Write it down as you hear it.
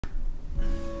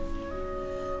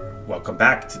Welcome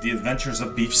back to the adventures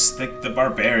of Beefstick the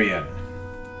Barbarian.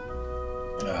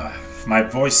 If my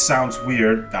voice sounds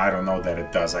weird, I don't know that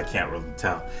it does, I can't really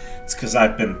tell. It's because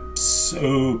I've been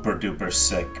super duper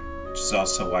sick, which is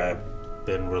also why I've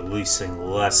been releasing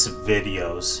less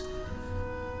videos.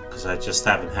 Because I just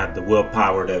haven't had the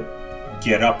willpower to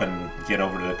get up and get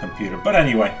over to the computer. But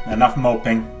anyway, enough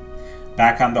moping.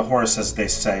 Back on the horse, as they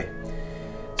say.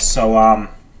 So,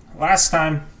 last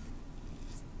time,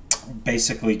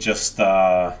 basically just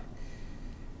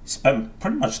spent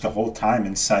pretty much the whole time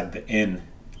inside the inn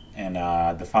in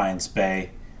Defiance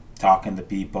Bay, talking to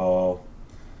people,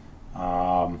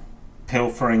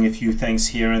 pilfering a few things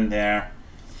here and there.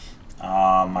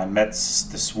 I met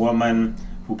this woman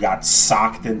who got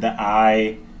socked in the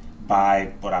eye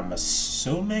by what I'm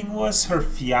assuming was her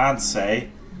fiance.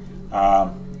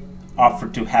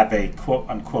 Offered to have a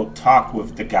quote-unquote talk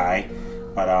with the guy,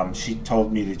 but she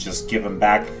told me to just give him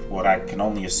back what I can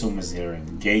only assume is their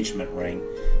engagement ring.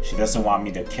 She doesn't want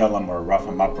me to kill him or rough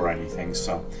him up or anything,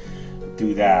 so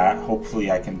do that.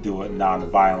 Hopefully I can do it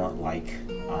non-violent like.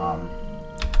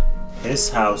 His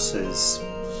house is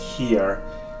here,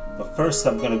 but first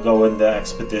I'm gonna go in the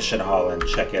expedition hall and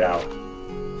check it out.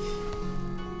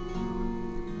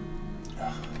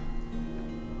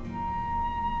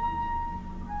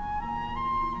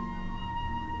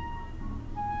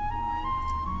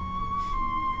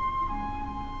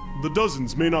 The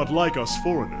dozens may not like us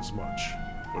foreigners much,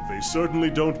 but they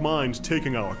certainly don't mind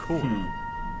taking our coin.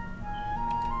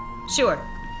 Sure.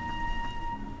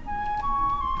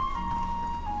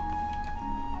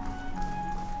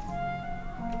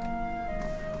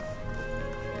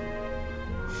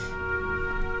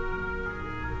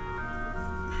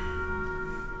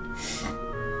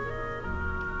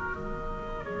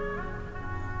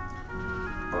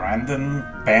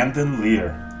 Bandon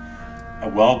Lear. A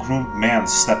well-groomed man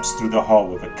steps through the hall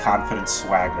with a confident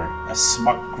swagger, a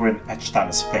smug grin etched on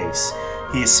his face.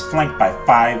 He is flanked by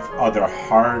 5 other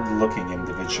hard-looking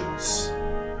individuals.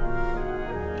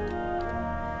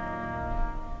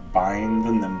 Bind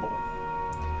the Nimble.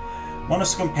 One of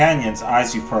his companions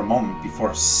eyes you for a moment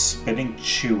before spitting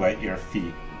chew at your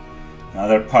feet.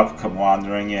 Another pup come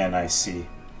wandering in, I see.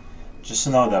 Just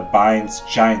know that Bind's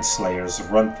giant slayers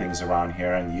run things around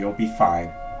here and you'll be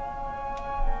fine.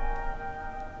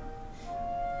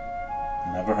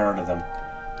 Never heard of them.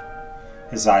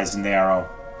 His eyes narrow.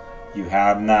 You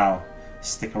have now.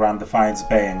 Stick around Defiance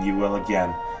Bay and you will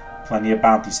again. Plenty of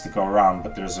bounties to go around,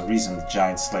 but there's a reason the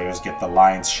giant slayers get the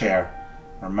lion's share.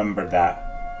 Remember that.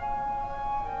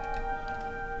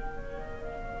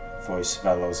 Voice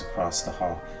bellows across the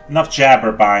hall. Enough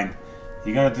jabber, Bind.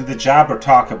 You gonna do the job or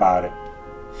talk about it?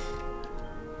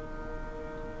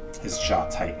 His jaw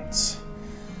tightens.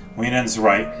 Weenan's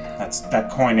right. That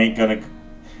coin ain't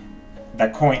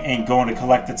going to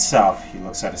collect itself. He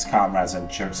looks at his comrades and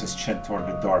jerks his chin toward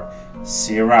the door.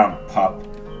 See you around, pup.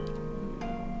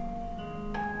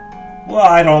 Well,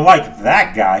 I don't like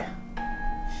that guy.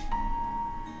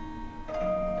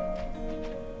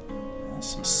 There's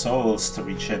some souls to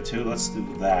reach into. Let's do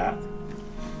that.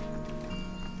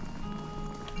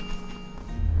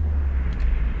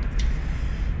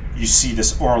 You see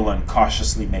this Orlan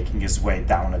cautiously making his way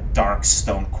down a dark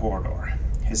stone corridor.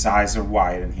 His eyes are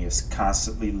wide and he is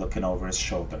constantly looking over his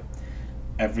shoulder.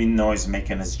 Every noise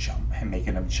making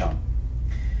him jump.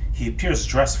 He appears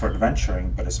dressed for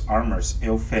adventuring, but his armor is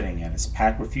ill-fitting and his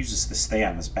pack refuses to stay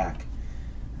on his back.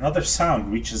 Another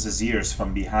sound reaches his ears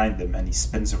from behind him and he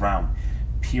spins around,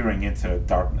 peering into the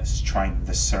darkness, trying to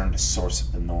discern the source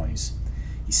of the noise.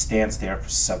 He stands there for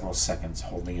several seconds,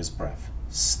 holding his breath,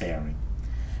 staring.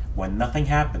 When nothing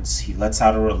happens, he lets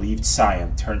out a relieved sigh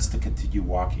and turns to continue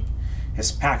walking.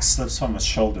 His pack slips from his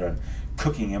shoulder and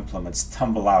cooking implements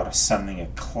tumble out, sending a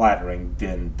clattering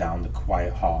din down the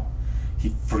quiet hall.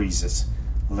 He freezes,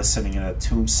 listening in the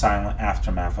tomb-silent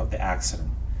aftermath of the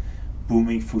accident.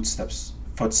 Booming footsteps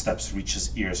reach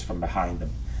his ears from behind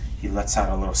him. He lets out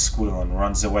a little squeal and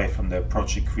runs away from the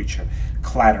approaching creature,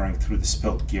 clattering through the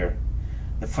spilled gear.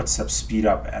 The footsteps speed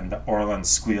up and the Orlan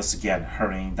squeals again,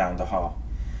 hurrying down the hall.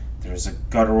 There is a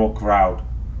guttural growl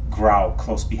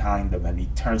close behind him, and he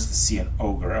turns to see an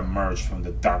ogre emerge from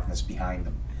the darkness behind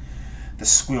him. The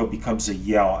squeal becomes a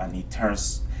yell, and he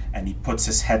puts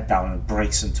his head down and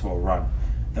breaks into a run.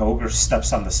 The ogre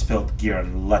steps on the spilled gear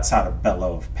and lets out a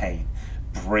bellow of pain,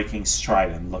 breaking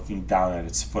stride and looking down at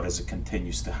its foot as it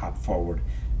continues to hop forward.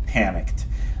 Panicked,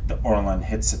 the Orlan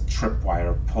hits a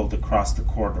tripwire pulled across the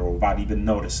corridor without even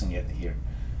noticing it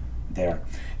there.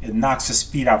 It knocks his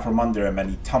feet out from under him and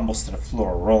he tumbles to the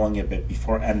floor, rolling a bit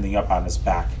before ending up on his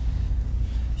back.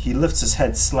 He lifts his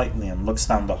head slightly and looks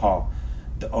down the hall.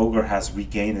 The ogre has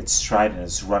regained its stride and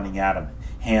is running at him,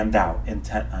 hand out,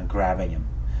 intent on grabbing him.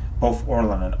 Both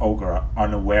Orlan and Ogre are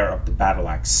unaware of the battle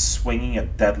axe, swinging a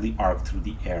deadly arc through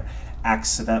the air,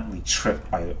 accidentally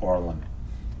tripped by Orlan.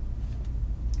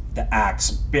 The axe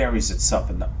buries itself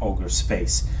in the ogre's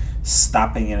face,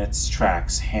 stopping in its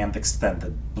tracks, hand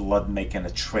extended, blood making a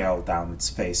trail down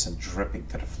its face and dripping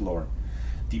to the floor.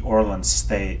 The Orlan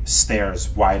stares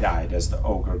wide-eyed as the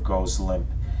ogre goes limp,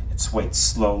 its weight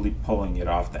slowly pulling it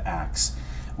off the axe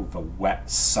with a wet,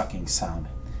 sucking sound.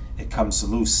 It comes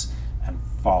loose and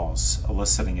falls,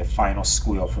 eliciting a final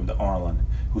squeal from the Orlan,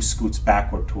 who scoots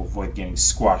backward to avoid getting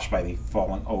squashed by the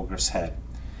falling ogre's head.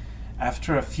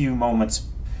 After a few moments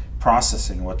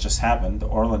processing what just happened, the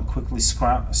Orlan quickly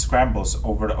scrambles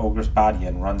over the ogre's body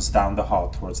and runs down the hall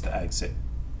towards the exit.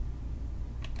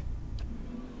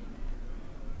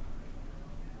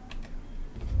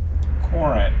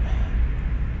 Corinth.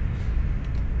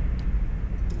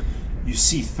 You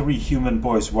see 3 human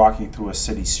boys walking through a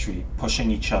city street,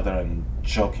 pushing each other and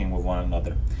joking with one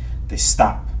another. They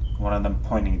stop, one of them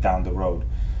pointing down the road,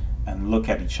 and look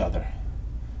at each other.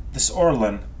 This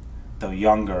Orlan, though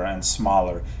younger and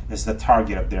smaller, is the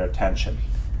target of their attention.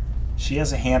 She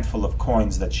has a handful of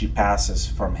coins that she passes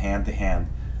from hand to hand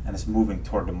and is moving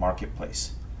toward the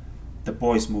marketplace. The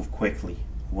boys move quickly,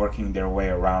 working their way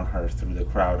around her through the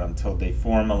crowd until they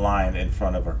form a line in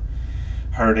front of her,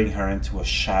 herding her into a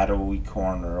shadowy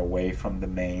corner away from the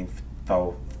main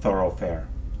thoroughfare.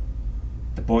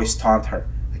 The boys taunt her,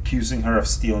 accusing her of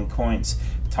stealing coins,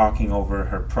 talking over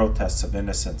her protests of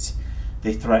innocence.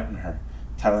 They threaten her,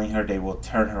 telling her they will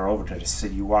turn her over to the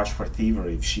city watch for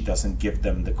thievery if she doesn't give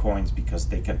them the coins because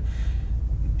they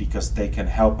can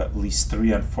help at least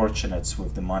 3 unfortunates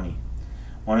with the money.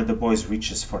 One of the boys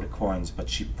reaches for the coins, but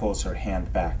she pulls her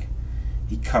hand back.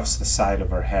 He cuffs the side of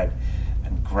her head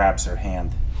and grabs her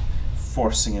hand,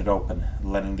 forcing it open,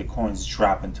 letting the coins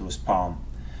drop into his palm.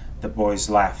 The boys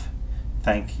laugh,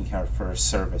 thanking her for her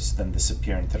service, then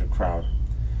disappear into the crowd.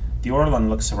 The Orlan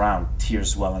looks around,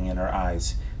 tears welling in her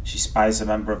eyes. She spies a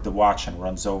member of the watch and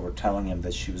runs over, telling him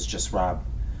that she was just robbed.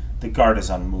 The guard is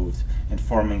unmoved,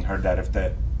 informing her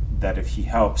that if he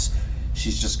helps,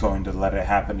 she's just going to let it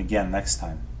happen again next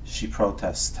time. She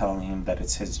protests, telling him that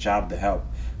it's his job to help,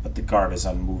 but the guard is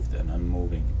unmoved and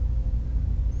unmoving.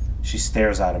 She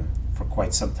stares at him for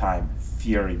quite some time,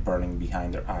 fury burning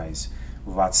behind her eyes.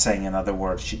 Without saying another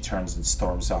word, she turns and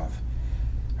storms off,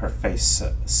 her face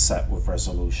set with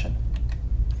resolution.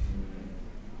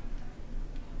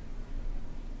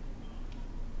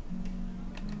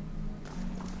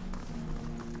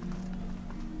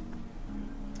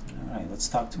 Alright, let's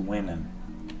talk to Winnan.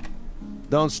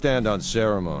 Don't stand on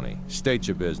ceremony. State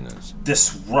your business.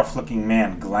 This rough-looking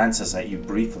man glances at you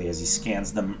briefly as he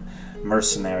scans the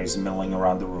mercenaries milling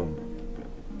around the room.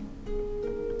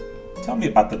 Tell me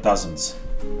about the dozens.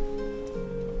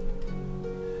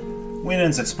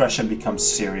 Winnan's expression becomes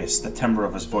serious, the timbre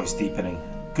of his voice deepening.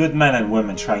 Good men and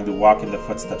women trying to walk in the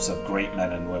footsteps of great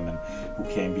men and women who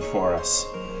came before us.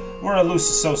 We're a loose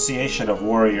association of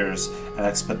warriors and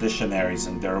expeditionaries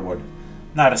in Durwood.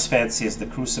 Not as fancy as the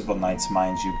Crucible Knights,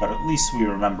 mind you, but at least we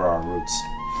remember our roots.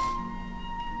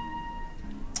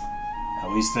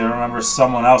 At least they remember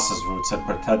someone else's roots and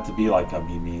pretend to be like them,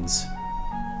 he means.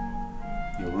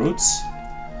 Your roots?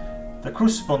 The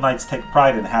Crucible Knights take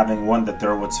pride in having won the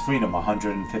Durwood's freedom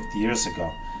 150 years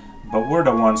ago, but we're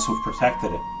the ones who've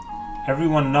protected it.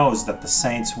 Everyone knows that the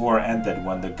Saints' War ended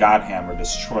when the Godhammer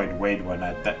destroyed Waidwen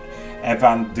at the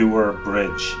Evandur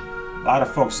Bridge. A lot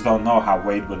of folks don't know how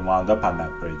Waidwen wound up on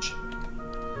that bridge.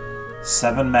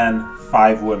 7 men,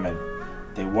 5 women.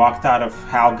 They walked out of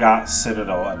Halgot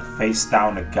Citadel and faced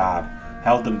down a god,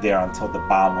 held him there until the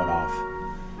bomb went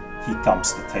off. He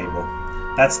thumps the table.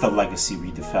 That's the legacy we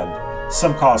defend.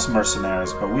 Some call us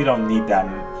mercenaries, but we don't need that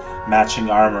matching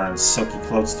armor and silky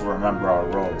clothes to remember our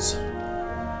roles.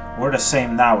 We're the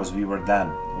same now as we were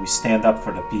then. We stand up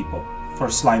for the people.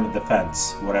 First line of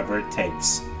defense, whatever it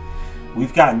takes.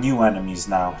 We've got new enemies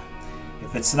now.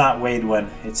 If it's not Waidwen,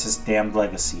 it's his damned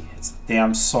legacy. It's the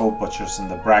damn soul butchers in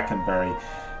the Brackenbury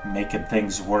making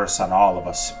things worse on all of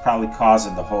us, probably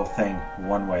causing the whole thing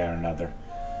one way or another.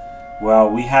 Well,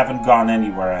 we haven't gone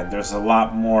anywhere, and there's a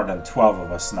lot more than 12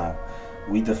 of us now.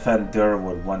 We defended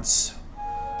Durwood once.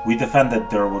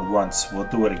 We'll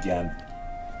do it again.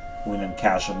 Winnan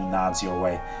casually nods your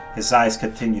way. His eyes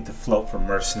continue to float from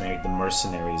the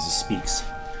mercenary as he speaks.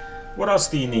 What else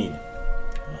do you need?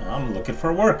 I'm looking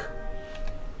for work.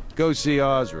 Go see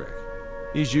Osric.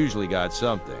 He's usually got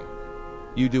something.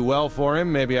 You do well for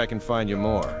him, maybe I can find you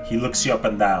more. He looks you up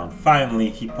and down. Finally,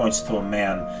 he points to a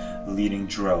man leading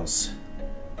drills.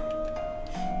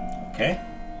 Okay.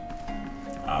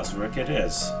 Osric it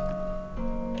is.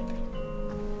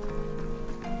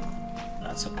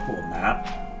 That's a cool map.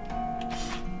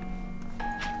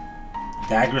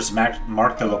 Daggers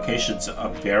mark the locations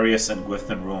of various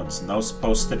Engwithan ruins. Notes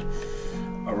posted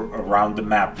around the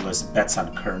map list bets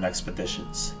on current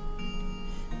expeditions.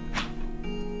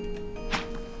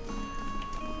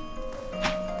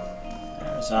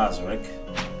 There's Osric.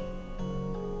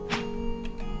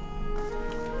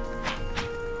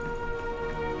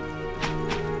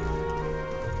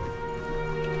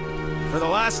 For the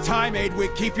last time,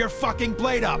 Aidwig, keep your fucking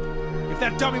blade up. If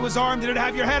that dummy was armed, it'd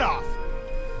have your head off.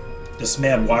 This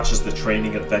man watches the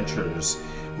training adventurers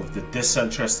with the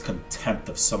disinterested contempt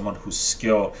of someone whose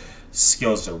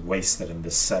skills are wasted in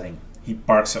this setting. He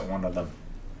barks at one of them.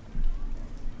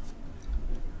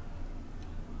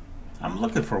 I'm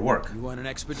looking for work. You want an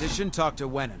expedition? Talk to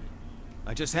Wenin.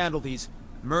 I just handle these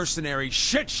mercenary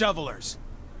shit shovelers.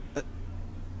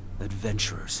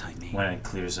 Adventurers, I mean. Wenin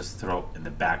clears his throat in the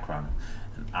background,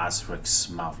 and Osric's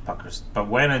mouth puckers. But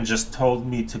Wenin just told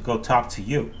me to go talk to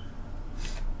you.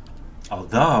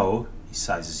 Although, he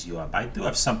sizes you up, I do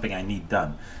have something I need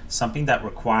done. Something that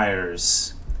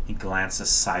requires... He glances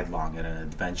sidelong at an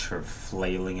adventurer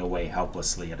flailing away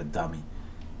helplessly at a dummy.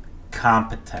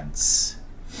 Competence.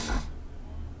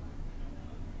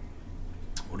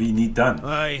 What do you need done?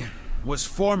 I was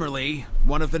formerly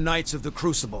one of the Knights of the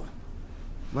Crucible.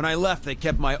 When I left, they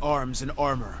kept my arms and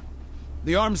armor.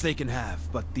 The arms they can have,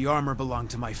 but the armor belonged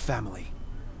to my family.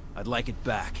 I'd like it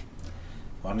back.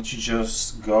 Why don't you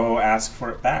just go ask for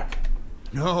it back?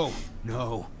 No.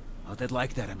 Oh, they'd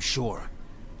like that, I'm sure.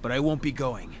 But I won't be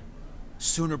going.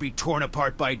 Sooner be torn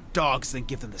apart by dogs than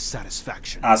give them the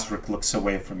satisfaction. Osric looks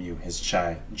away from you, his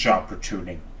jaw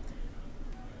protruding.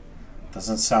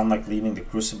 Doesn't sound like leaving the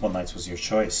Crucible Knights was your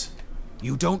choice.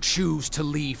 You don't choose to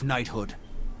leave knighthood.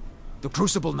 The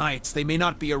Crucible Knights, they may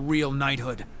not be a real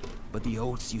knighthood, but the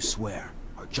oaths you swear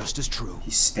are just as true. He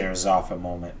stares off a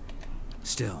moment.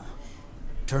 Still,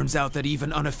 turns out that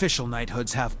even unofficial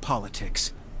knighthoods have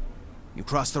politics. You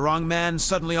cross the wrong man,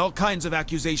 suddenly all kinds of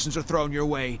accusations are thrown your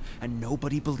way, and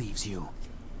nobody believes you.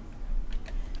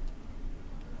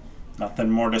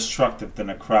 Nothing more destructive than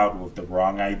a crowd with the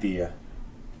wrong idea.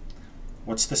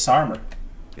 What's this armor?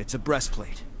 It's a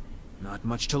breastplate. Not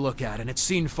much to look at, and it's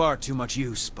seen far too much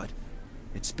use, but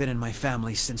it's been in my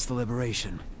family since the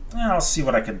liberation. I'll see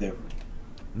what I can do.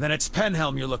 Then it's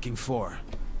Penhelm you're looking for.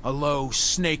 A low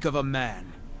snake of a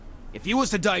man. If he was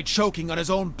to die choking on his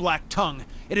own black tongue,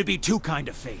 it'd be too kind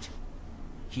of fate.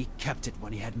 He kept it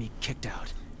when he had me kicked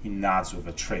out. He nods with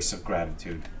a trace of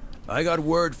gratitude. I got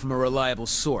word from a reliable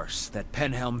source that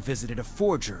Penhelm visited a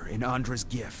forger in Andra's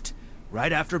gift,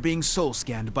 right after being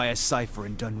soul-scanned by a cipher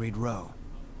in Dunreed Row.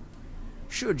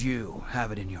 Should you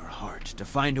have it in your heart to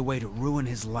find a way to ruin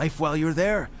his life while you're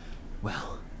there,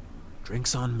 well,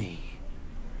 drinks on me.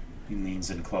 He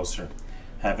leans in closer.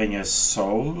 Having his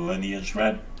soul lineage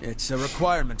read? It's a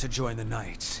requirement to join the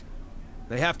Knights.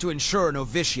 They have to ensure a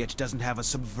novitiate doesn't have a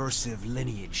subversive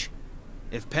lineage.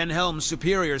 If Penhelm's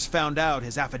superiors found out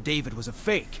his affidavit was a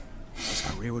fake, his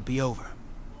career would be over.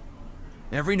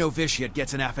 Every novitiate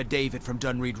gets an affidavit from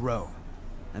Dunreed Row,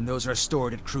 and those are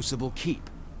stored at Crucible Keep.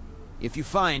 If you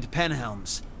find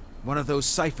Penhelm's, one of those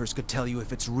ciphers could tell you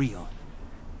if it's real.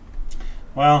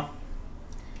 Well,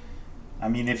 I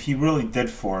mean, if he really did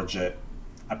forge it,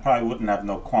 I probably wouldn't have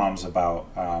no qualms about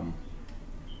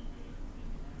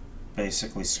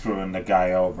basically screwing the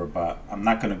guy over, but I'm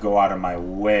not going to go out of my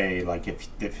way. Like, if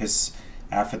his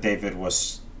affidavit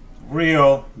was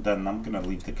real, then I'm going to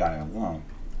leave the guy alone.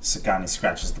 Sagani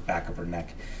scratches the back of her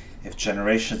neck. If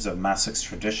generations of Masik's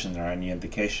tradition are any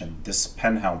indication, this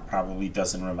Penhelm probably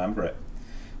doesn't remember it.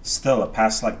 Still, a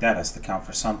past like that has to count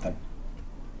for something.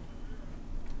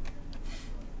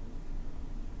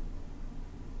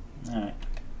 Alright.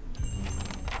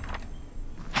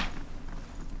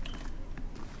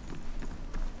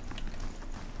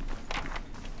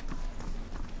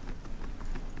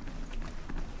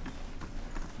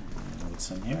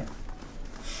 What's in here?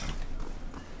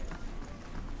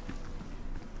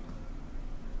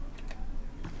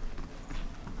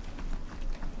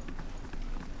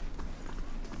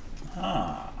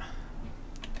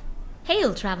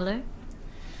 Hail, traveler.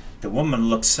 The woman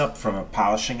looks up from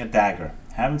polishing a dagger.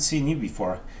 Haven't seen you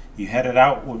before. You headed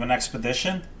out with an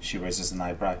expedition? She raises an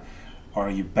eyebrow. Or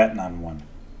are you betting on one?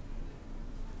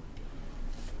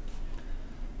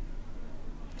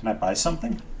 Can I buy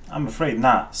something? I'm afraid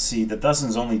not. See, the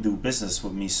dozens only do business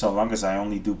with me so long as I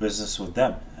only do business with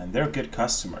them. And they're good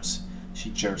customers.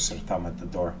 She jerks her thumb at the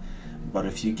door. But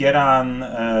if you get on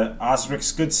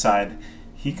Osric's good side,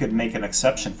 He could make an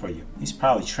exception for you. He's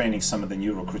probably training some of the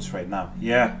new recruits right now.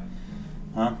 Yeah.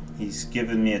 Well, he's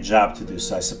given me a job to do,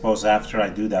 so I suppose after I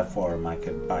do that for him, I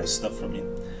could buy stuff from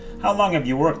you. How long have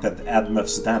you worked at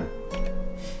Admuth's Den?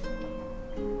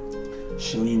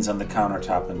 She leans on the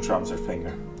countertop and drums her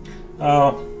finger.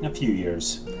 Oh, a few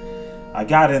years. I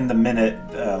got in the minute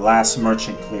last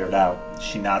merchant cleared out.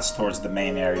 She nods towards the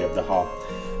main area of the hall.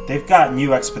 They've got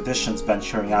new expeditions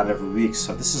venturing out every week,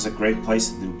 so this is a great place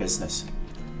to do business.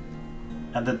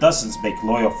 And the dozens make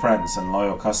loyal friends and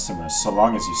loyal customers, so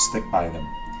long as you stick by them.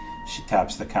 She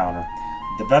taps the counter.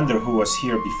 The vendor who was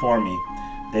here before me,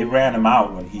 they ran him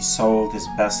out when he sold his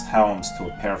best helms to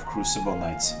a pair of Crucible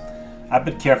Knights. I've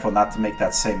been careful not to make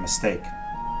that same mistake.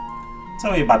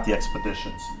 Tell me about the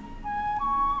expeditions.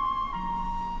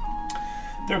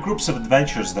 There are groups of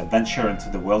adventurers that venture into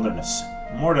the wilderness.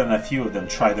 More than a few of them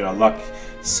try their luck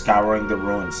scouring the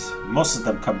ruins. Most of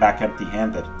them come back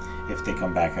empty-handed, if they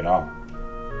come back at all.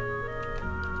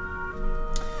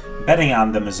 Betting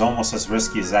on them is almost as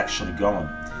risky as actually going,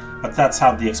 but that's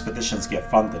how the expeditions get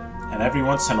funded. And every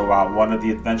once in a while, one of the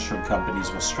adventuring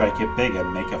companies will strike it big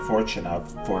and make a fortune out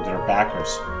for their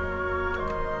backers.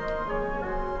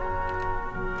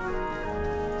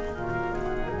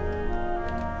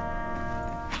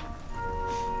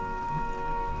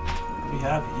 What do we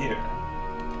have here?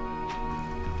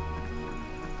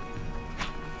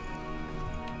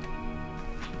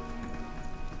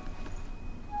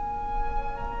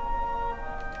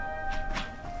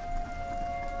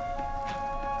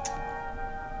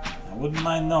 Wouldn't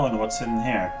mind knowing what's in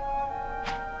here.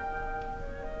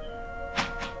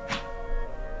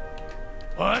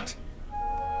 What?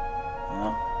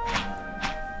 Well,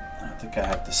 I don't think I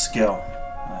have the skill.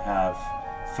 I have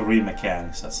 3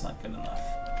 mechanics. That's not good enough.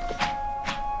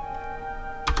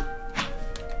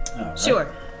 All right.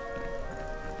 Sure.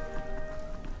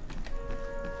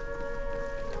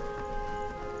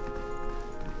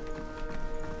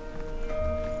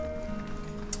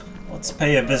 Let's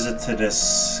pay a visit to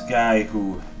this guy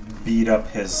who beat up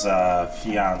his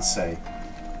fiancée.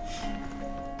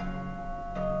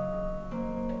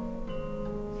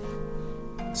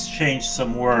 Exchange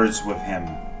some words with him.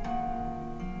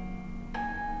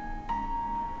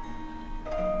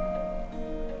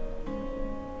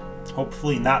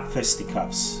 Hopefully not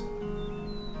fisticuffs.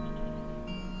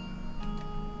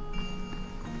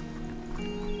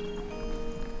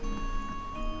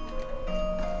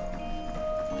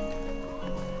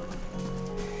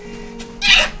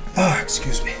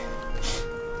 Excuse me.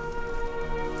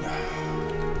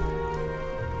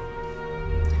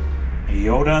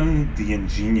 Eodan the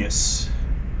Ingenious.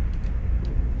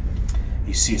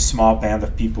 You see a small band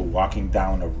of people walking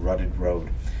down a rutted road,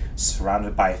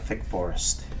 surrounded by a thick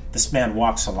forest. This man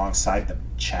walks alongside them,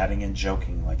 chatting and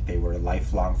joking like they were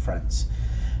lifelong friends.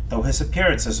 Though his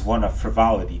appearance is one of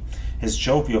frivolity, his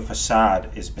jovial facade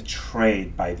is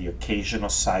betrayed by the occasional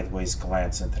sideways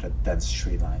glance into the dense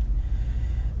tree line.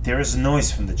 There is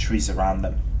noise from the trees around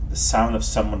them, the sound of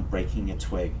someone breaking a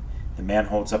twig. The man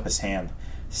holds up his hand,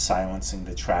 silencing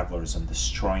the travelers and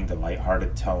destroying the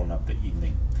light-hearted tone of the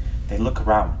evening. They look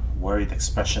around, worried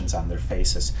expressions on their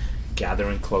faces,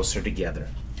 gathering closer together.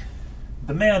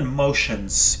 The man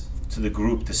motions to the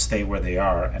group to stay where they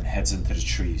are and heads into the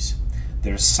trees.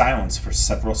 There is silence for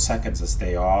several seconds as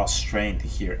they all strain to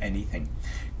hear anything,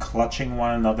 clutching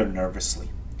one another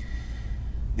nervously.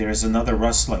 There is another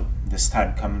rustling, this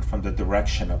time coming from the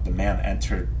direction the man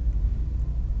entered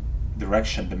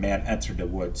the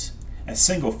woods. A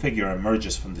single figure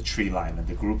emerges from the tree line, and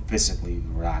the group visibly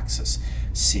relaxes,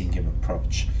 seeing him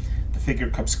approach. The figure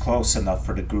comes close enough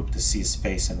for the group to see his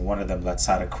face, and one of them lets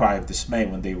out a cry of dismay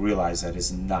when they realize that it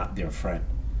is not their friend.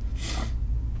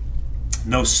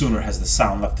 No sooner has the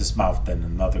sound left his mouth than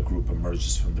another group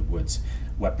emerges from the woods,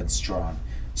 weapons drawn,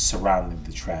 surrounding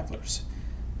the travelers.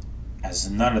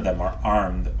 As none of them are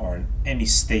armed or in any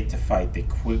state to fight,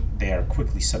 they are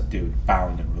quickly subdued,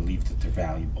 bound, and relieved of their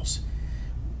valuables.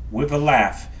 With a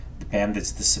laugh, the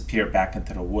bandits disappear back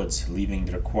into the woods, leaving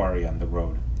their quarry on the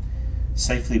road.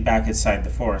 Safely back inside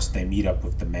the forest, they meet up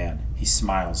with the man. He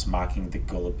smiles, mocking the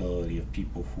gullibility of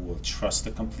people who will trust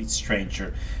a complete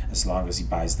stranger as long as he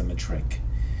buys them a drink.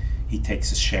 He takes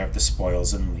his share of the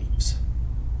spoils and leaves.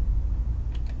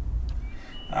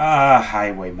 Ah,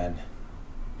 highwaymen.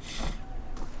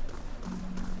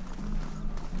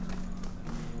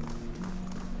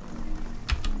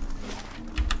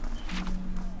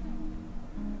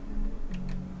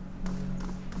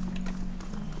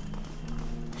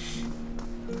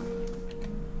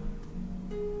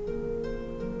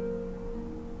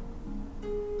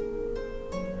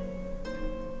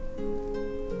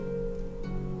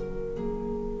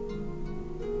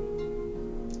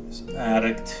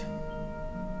 Addict.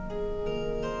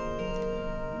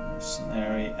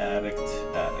 Mercenary, addict.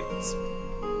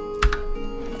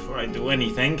 Before I do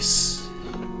anything,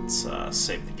 let's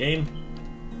save the game.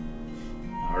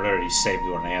 I already saved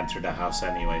when I entered the house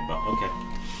anyway, but okay.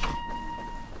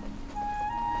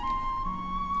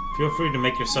 Feel free to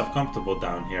make yourself comfortable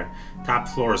down here. Top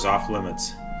floor is off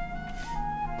limits.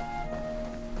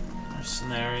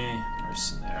 Mercenary.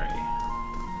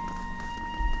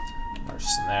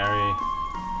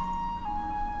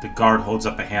 The guard holds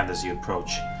up a hand as you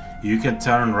approach. You can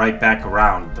turn right back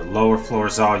around. The lower floor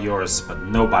is all yours, but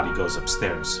nobody goes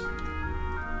upstairs.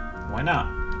 Why not?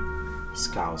 He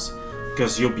scowls.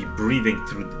 Because you'll be breathing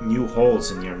through new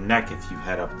holes in your neck if you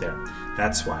head up there.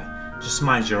 That's why. Just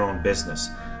mind your own business.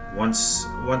 Once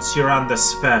you're on the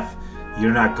Sfef,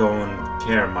 you're not going to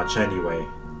care much anyway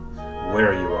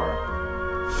where you are.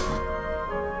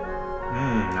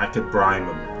 I could bribe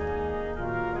him.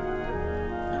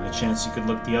 Any chance you could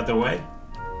look the other way?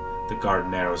 The guard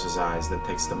narrows his eyes, then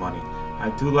takes the money. I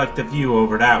do like the view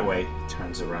over that way. He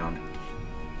turns around.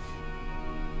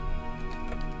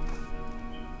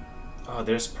 Oh,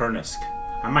 there's Pernisk.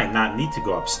 I might not need to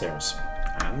go upstairs.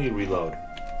 Let me reload.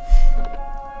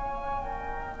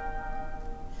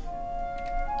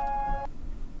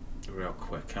 Real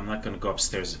quick. I'm not going to go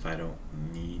upstairs if I don't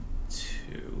need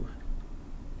to.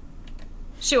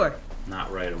 Sure.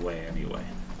 Not right away, anyway.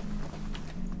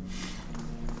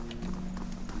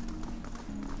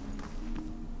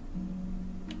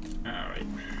 Alright.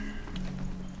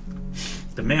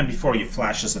 The man before you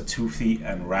flashes a toothy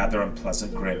and rather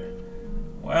unpleasant grin.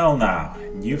 Well now,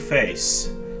 new face.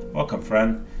 Welcome,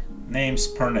 friend. Name's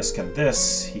Pernisk, and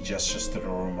this, he gestures to the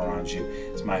room around you,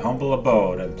 is my humble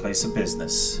abode and place of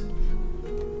business.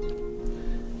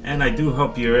 And I do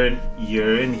hope you're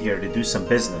in here to do some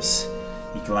business.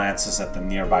 He glances at the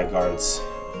nearby guards.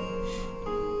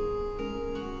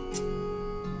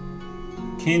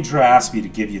 Kendra asked me to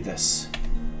give you this.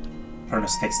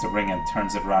 Pernisk takes the ring and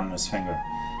turns it around on his finger.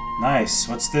 Nice.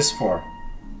 What's this for?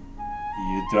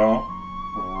 You don't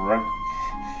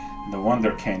No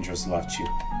wonder Kendra's left you.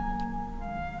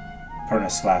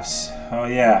 Pernisk laughs. Oh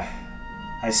yeah,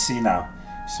 I see now.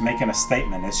 She's making a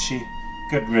statement, is she?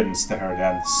 Good riddance to her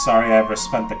then. Sorry I ever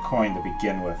spent the coin to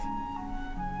begin with.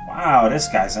 Wow, this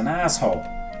guy's an asshole.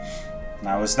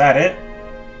 Now is that it?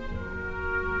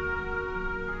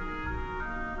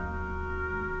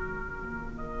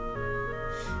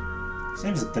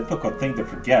 Seems a difficult thing to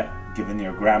forget, giving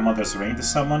your grandmother's ring to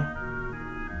someone.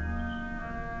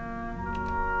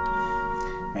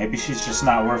 Maybe she's just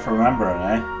not worth remembering,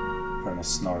 eh?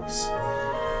 Pernisk snorks.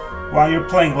 While you're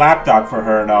playing lapdog for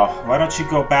her and all, why don't you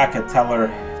go back and tell her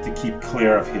to keep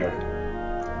clear of here?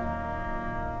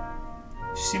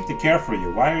 She seemed to care for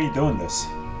you. Why are you doing this?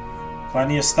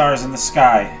 Plenty of stars in the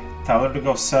sky. Tell her to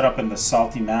go set up in the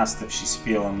salty mast if she's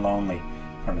feeling lonely.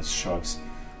 Pernisk shrugs.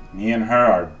 Me and her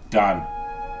are done.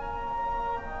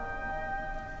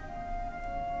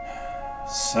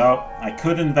 So, I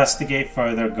could investigate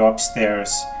further, go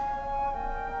upstairs,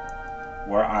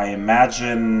 where I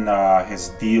imagine his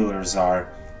dealers are,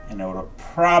 and it would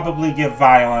probably get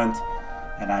violent,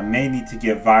 and I may need to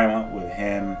get violent with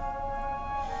him.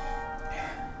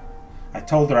 I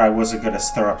told her I wasn't going to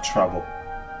stir up trouble.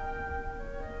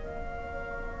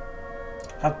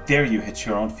 How dare you hit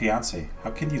your own fiancé?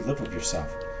 How can you live with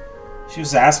yourself? She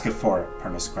was asking for it,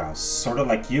 Pernisk growls. Sort of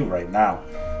like you right now.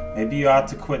 Maybe you ought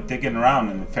to quit digging around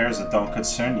in affairs that don't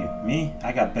concern you. Me?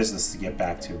 I got business to get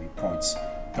back to, he points.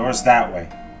 Door's that way.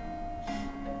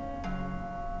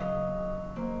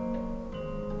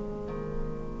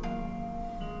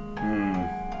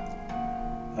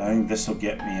 I think this will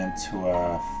get me into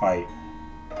a fight.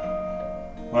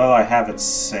 Well, I have it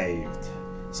saved.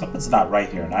 Something's not right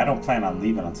here, and I don't plan on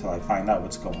leaving until I find out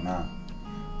what's going on.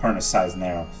 Pernisk's eyes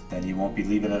narrow. Then you won't be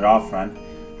leaving at all, friend.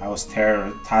 I was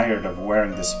tired of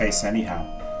wearing this face anyhow.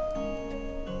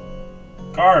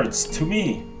 Guards, to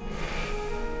me!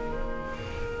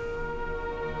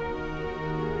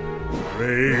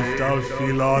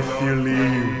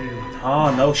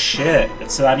 Oh, no shit.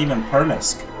 It's not even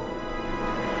Pernisk.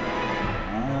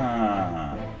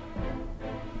 Ah.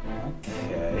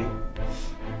 Okay.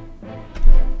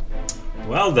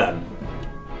 Well then.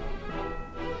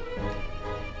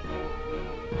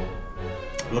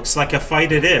 Looks like a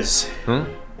fight it is. Huh?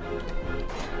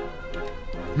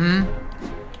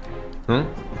 Huh?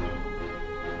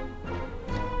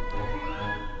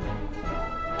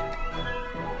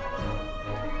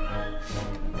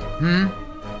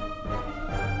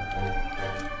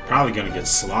 Probably gonna get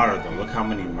slaughtered though. Look how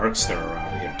many mercs there are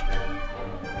around here.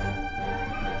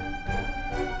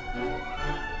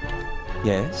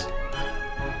 Yes?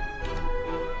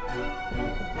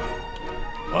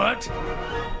 What?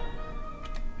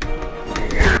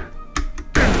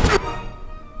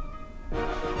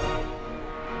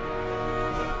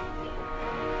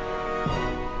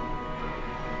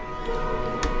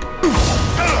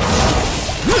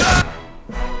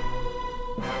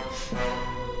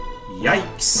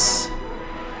 Yikes.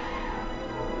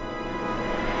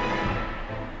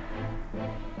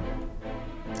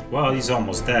 Well, he's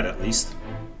almost dead at least.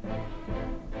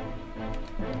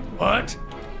 What?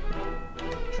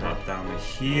 Drop down the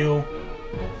heel.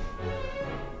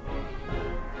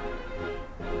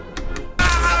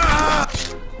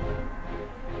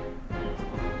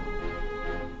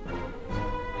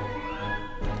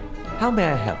 How may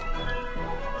I help?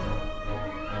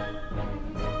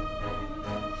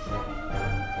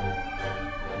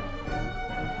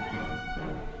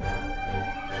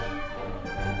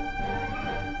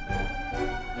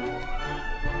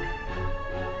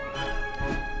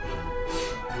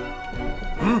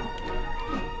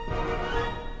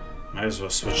 Might as well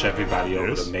switch everybody over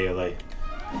Yes? to melee,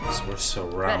 because we're so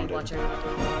Ready, rounded. Watcher.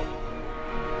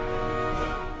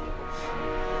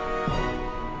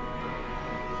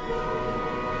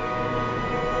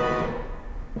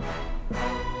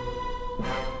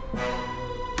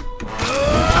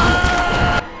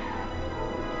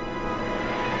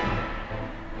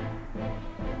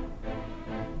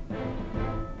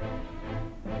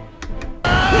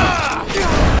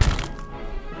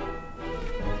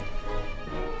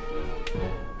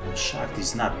 I'm shocked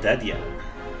he's not dead yet.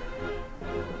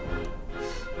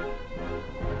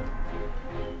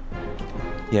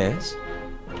 Yes?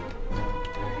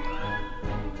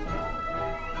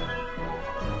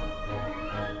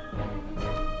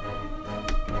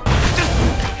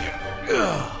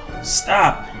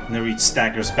 Stop! Nareed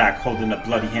staggers back, holding a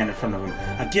bloody hand in front of him.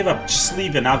 I give up. Just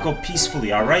leave it. I'll go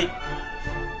peacefully, alright?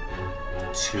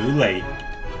 Too late.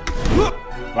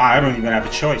 Wow, I don't even have a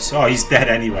choice. Oh, he's dead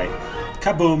anyway.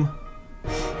 Kaboom!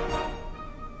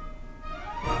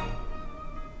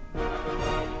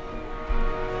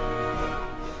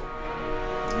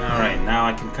 Alright, now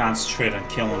I can concentrate on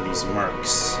killing these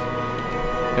mercs.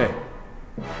 Hey.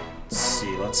 Let's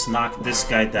see, let's knock this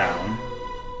guy down.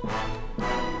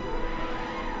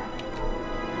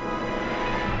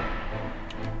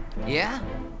 Yeah?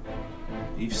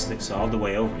 Beef sticks all the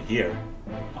way over here.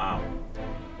 Wow.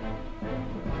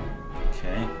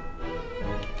 Okay.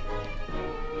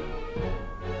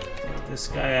 Take this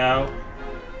guy out.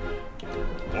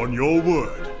 On your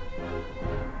word.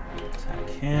 Attack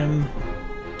him.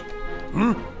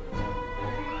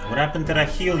 What happened to that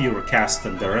heal you were cast,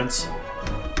 Endurance?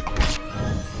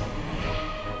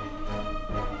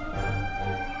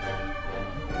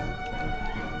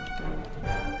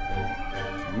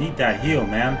 I need that heal,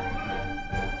 man.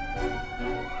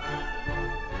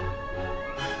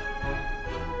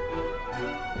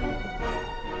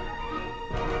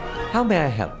 How may I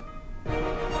help?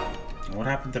 What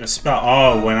happened to the spell?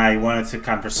 Oh, when I went into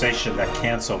conversation, that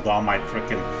canceled all my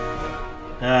frickin'...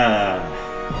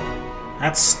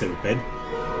 that's stupid.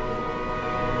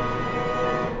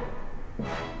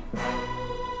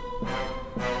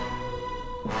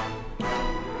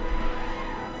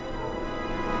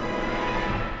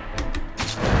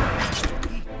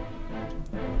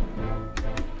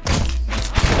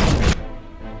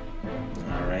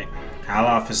 Alright.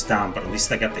 Alof is down, but at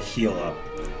least I got the heal up.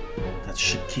 That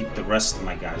should keep the rest of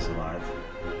my guys alive.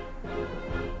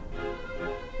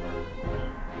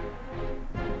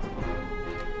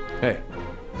 Hey.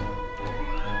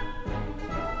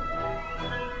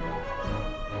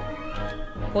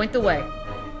 Point the way.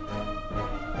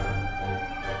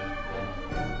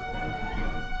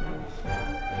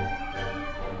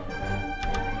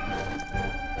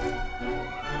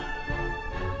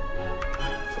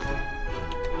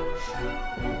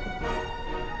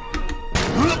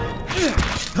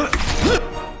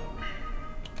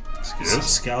 Let's get some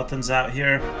skeletons out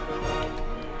here.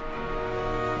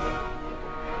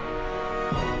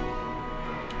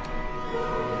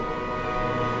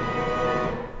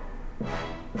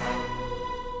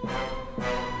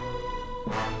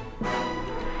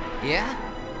 Yeah?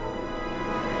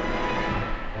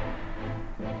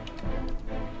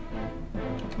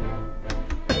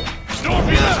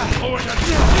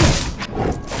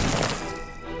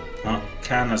 Oh,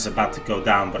 Kana's about to go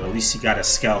down, but at least he got his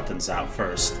skeletons out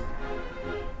first.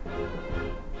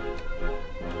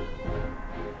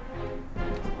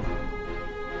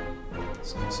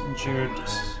 This guy's injured.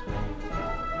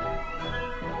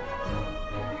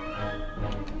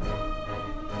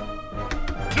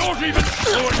 Don't even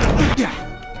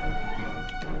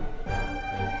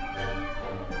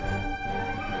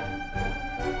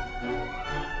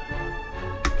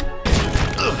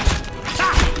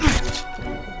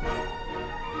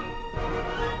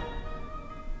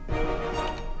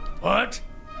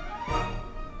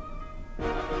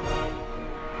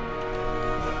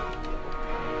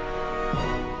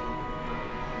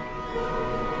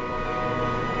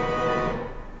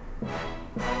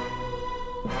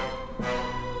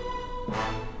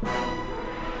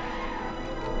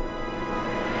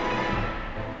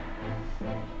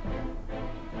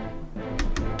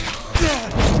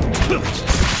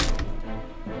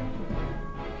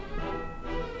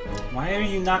Why are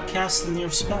you not casting your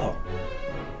spell?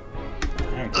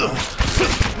 There we go.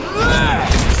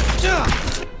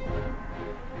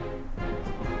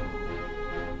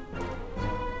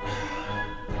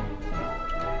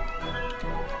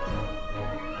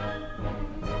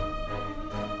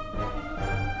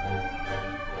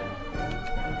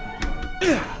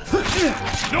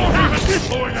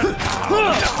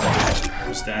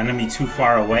 Was the enemy too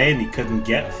far away and he couldn't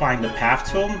find a path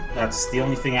to him? That's the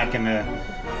only thing I can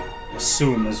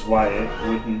assume is why it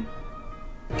wouldn't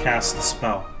cast the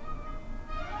spell.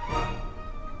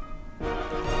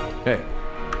 Hey.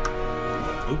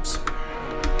 Oops.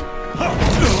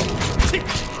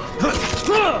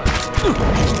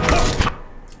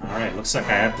 Alright, looks like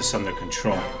I have this under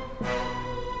control.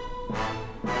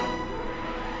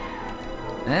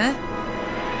 Huh?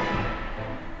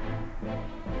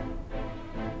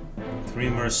 3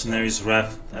 mercenaries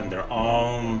left, and they're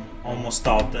all almost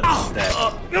all dead.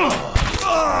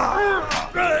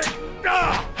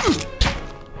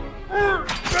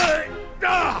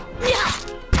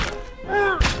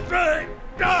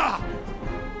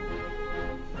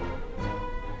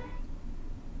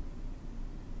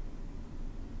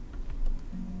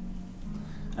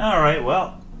 Alright,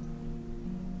 well,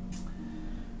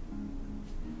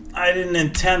 I didn't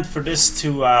intend for this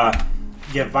to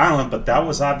get violent, but that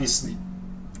was obviously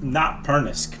not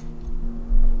Pernisk.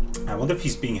 I wonder if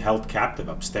he's being held captive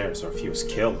upstairs, or if he was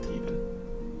killed, even.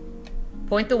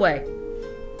 Point the way.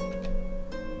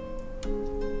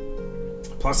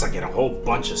 Plus, I get a whole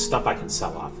bunch of stuff I can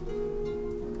sell off.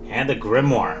 And a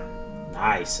grimoire.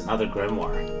 Nice, another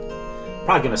grimoire.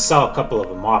 Probably gonna sell a couple of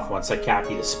them off once I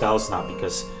copy the spells now,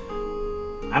 because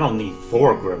I don't need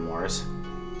 4 grimoires.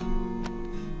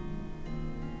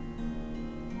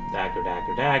 Dagger,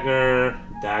 dagger, dagger.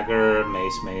 Dagger,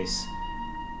 mace, mace.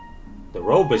 The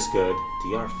robe is good.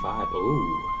 DR5.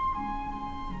 Ooh.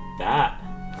 That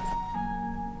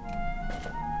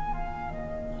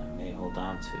I may hold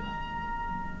on to.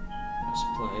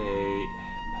 Breastplate.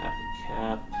 Padded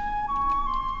cap.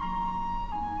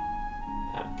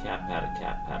 Padded cap, padded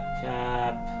cap, padded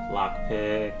cap.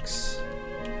 Lockpicks.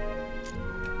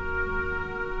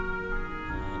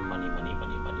 And money, money,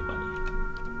 money, money, money.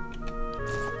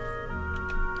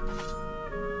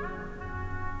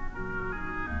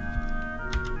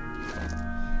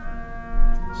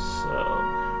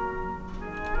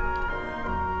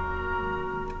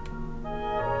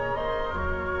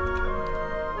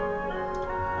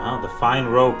 Well, the fine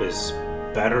robe is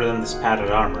better than this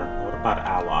padded armor. What about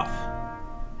Alof?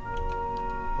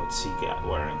 What's he got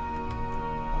wearing?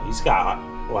 Oh, he's got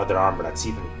leather armor that's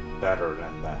even better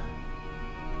than the...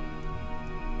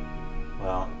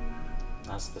 Well,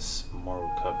 that's this more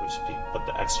recovery speed, but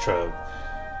the extra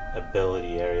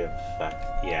ability area of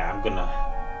effect. Yeah, I'm gonna...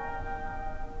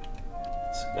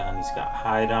 This gun, he's got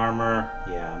hide armor.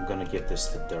 Yeah, I'm gonna give this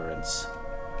to Durance.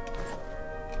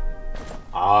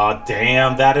 Aw, oh,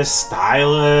 damn, that is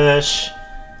stylish.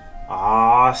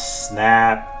 Aw, oh,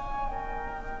 snap.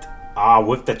 Ah, oh,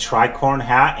 with the tricorn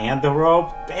hat and the robe.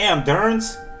 Damn,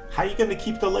 Durance, how you gonna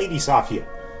keep the ladies off you?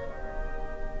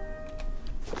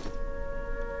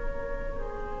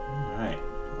 Alright,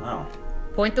 wow.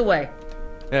 Point the way.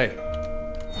 Hey.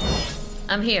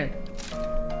 I'm here.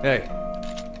 Hey.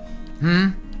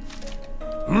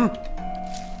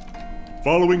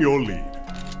 Following your lead.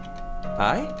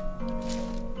 Hi?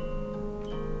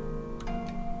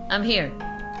 I'm here.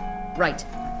 Right.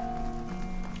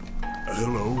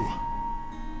 Hello?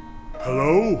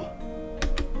 Hello?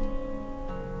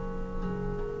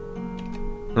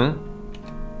 Huh?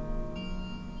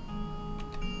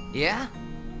 Yeah?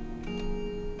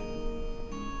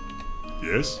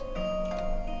 Yes?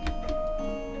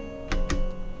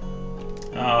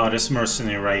 Oh, this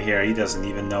mercenary right here, he doesn't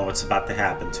even know what's about to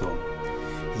happen to him.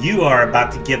 You are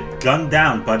about to get gunned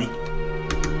down, buddy.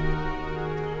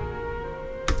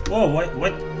 Whoa,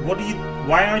 what are you...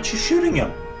 Why aren't you shooting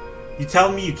him? You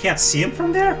telling me you can't see him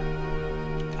from there?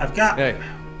 I've got... Hey.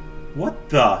 What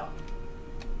the...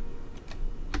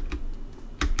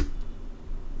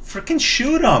 Frickin'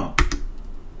 shoot him!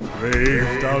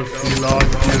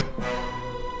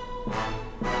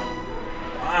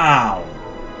 Wow.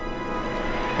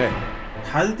 Hey.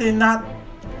 How did they not...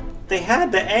 They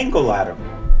had the angle at him.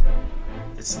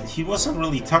 He wasn't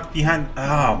really tucked behind...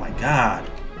 Oh my god.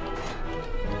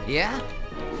 Yeah?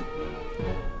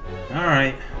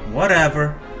 Alright,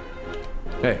 whatever.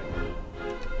 Hey.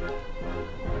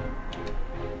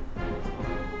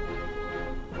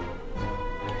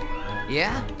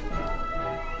 Yeah?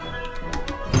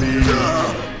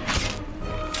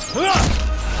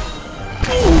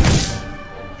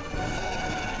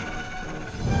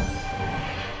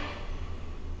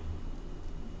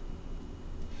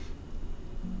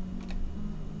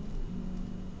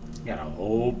 Got a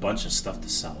whole bunch of stuff to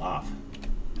sell off.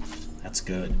 That's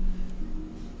good.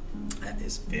 That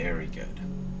is very good.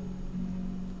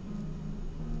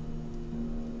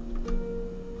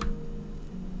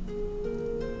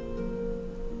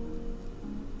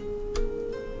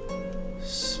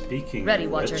 Speaking Ready,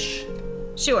 of Watcher. which,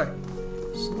 Sure.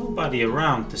 there's nobody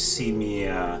around to see me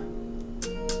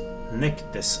nick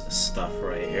this stuff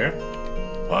right here.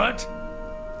 What?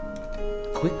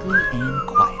 Quickly and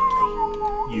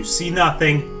quietly. You see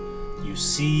nothing. You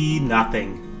see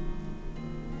nothing.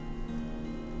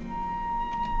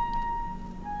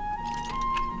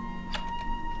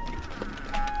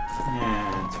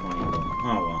 And 20 gold.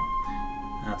 Oh well.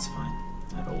 That's fine.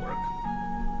 That'll work.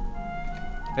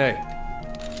 Hey,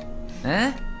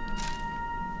 Huh?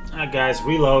 Alright guys,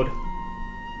 reload.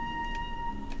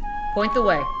 Point the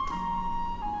way.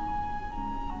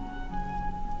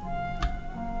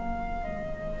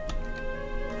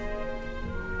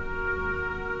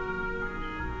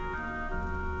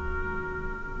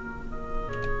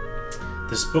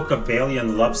 This book of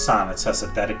Valiant love sonnets has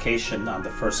a dedication on the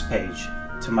first page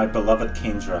to my beloved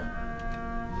Kendra.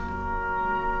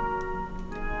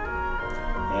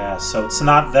 Yeah, so it's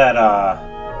not that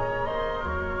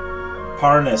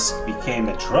Parnisk became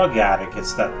a drug addict,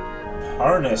 it's that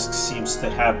Parnisk seems to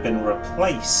have been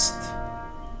replaced.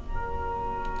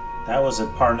 That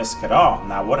wasn't Parnisk at all.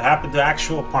 Now, what happened to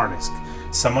actual Parnisk?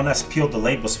 Someone has peeled the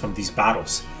labels from these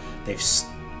bottles.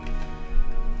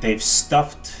 They've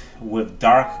stuffed with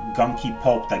dark, gunky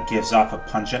pulp that gives off a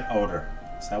pungent odor.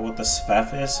 Is that what the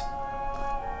Svef is?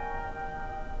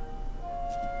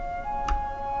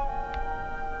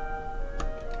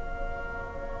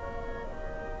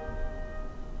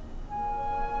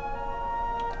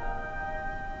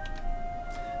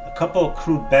 A couple of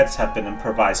crude beds have been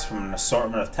improvised from an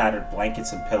assortment of tattered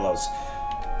blankets and pillows.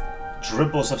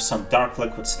 Dribbles of some dark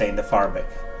liquid stain the fabric.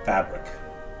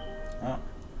 Oh.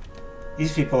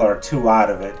 These people are too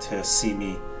out of it to see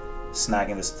me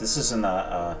snagging this. This isn't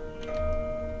a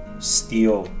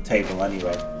steel table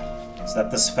anyway. Is that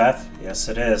the Svef? Yes,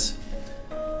 it is.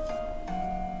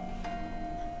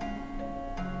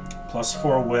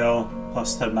 +4 will,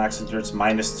 +10 max endurance,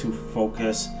 -2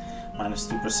 focus,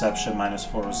 -2 perception,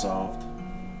 -4 resolved.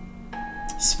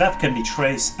 Svef can be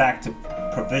traced back to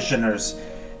provisioners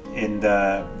in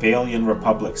the Valian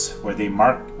republics, where the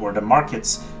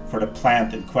markets for the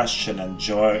plant in question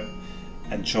enjoy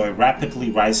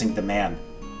rapidly rising demand.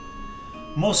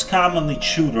 Most commonly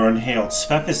chewed or inhaled,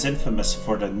 Svef is infamous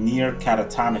for the near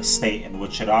catatonic state in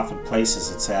which it often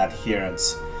places its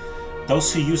adherents.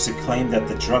 Those who use it claim that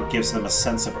the drug gives them a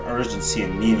sense of urgency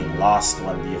and meaning lost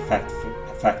when the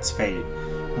effects fade.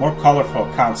 More colorful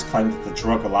accounts claim that the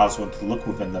drug allows one to look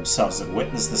within themselves and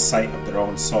witness the sight of their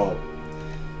own soul.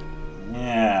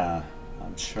 Yeah,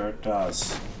 I'm sure it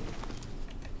does.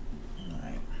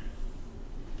 Alright.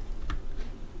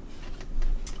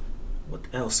 What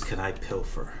else can I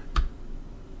pilfer?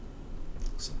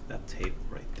 Looks like that table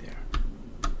right there.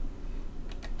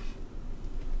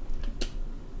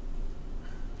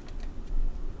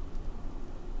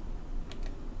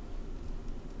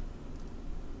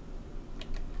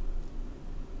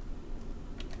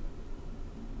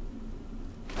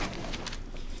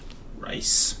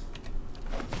 Rice.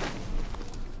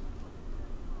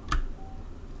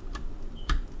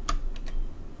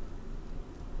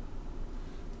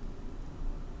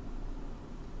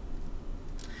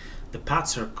 The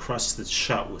pots are crusted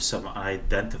shut with some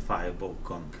unidentifiable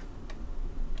gunk.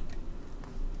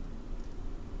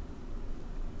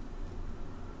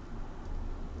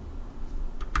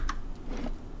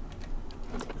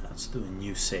 Let's do a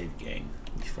new save game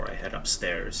before I head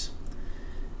upstairs.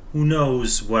 Who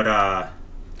knows what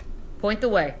Point the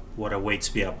way. what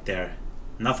awaits me up there?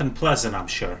 Nothing pleasant, I'm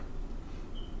sure.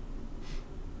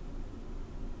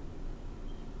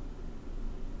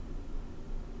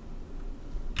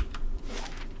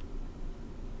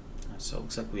 So it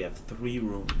looks like we have 3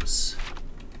 rooms.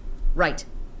 Right.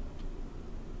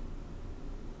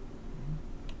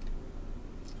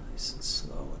 Nice and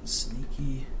slow and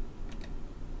sneaky.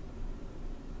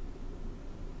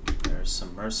 There's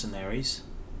some mercenaries.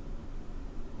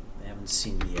 They haven't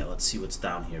seen me yet. Let's see what's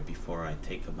down here before I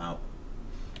take them out.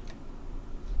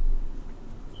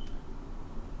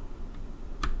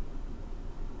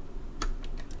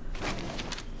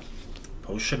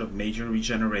 Potion of major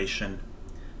regeneration.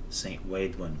 Saint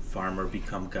Waidwin, farmer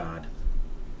become god.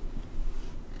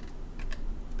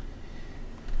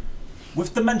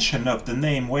 With the mention of the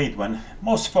name Waidwen,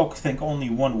 most folk think only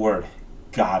one word,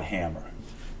 Godhammer.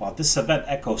 While this event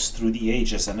echoes through the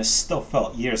ages and is still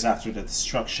felt years after the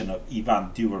destruction of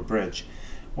Ivan Dewar Bridge,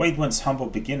 Waidwen's humble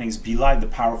beginnings belied the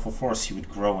powerful force he would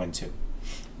grow into.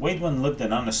 Waidwen lived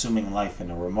an unassuming life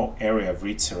in a remote area of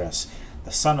Rietzeres,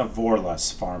 the son of Vorla's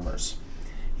farmers.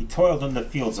 He toiled in the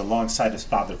fields alongside his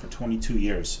father for 22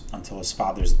 years, until his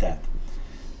father's death.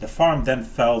 The farm then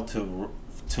fell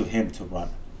to him to run.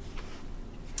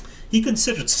 He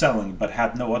considered selling, but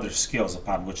had no other skills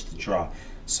upon which to draw,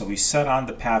 so he set on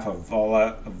the path of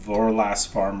Vorla's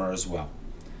farmer as well.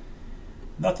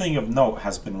 Nothing of note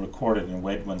has been recorded in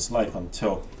Waidwen's life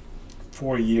until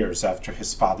 4 years after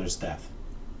his father's death.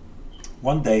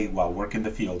 One day, while working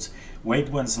the fields,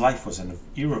 Waidwen's life was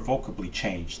irrevocably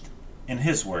changed. In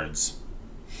his words,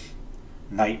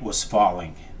 night was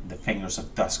falling, the fingers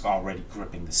of dusk already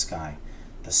gripping the sky.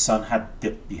 The sun had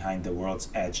dipped behind the world's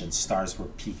edge and stars were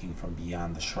peeking from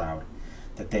beyond the shroud.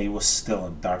 The day was still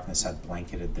and darkness had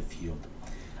blanketed the field.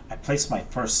 I placed my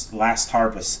last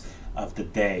harvest of the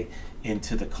day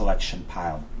into the collection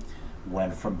pile,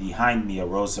 when from behind me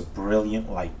arose a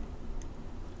brilliant light.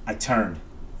 I turned,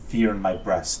 fear in my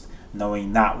breast,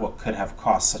 knowing not what could have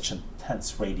caused such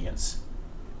intense radiance.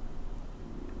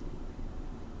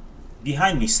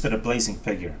 Behind me stood a blazing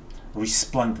figure,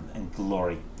 resplendent in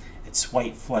glory. Its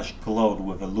white flesh glowed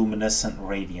with a luminescent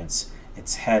radiance,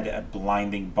 its head a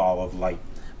blinding ball of light,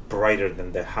 brighter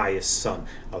than the highest sun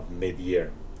of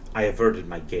mid-year. I averted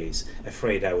my gaze,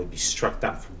 afraid I would be struck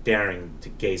down for daring to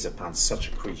gaze upon such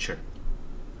a creature.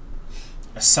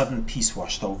 A sudden peace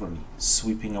washed over me,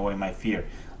 sweeping away my fear,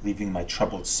 leaving my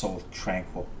troubled soul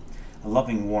tranquil. A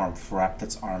loving warmth wrapped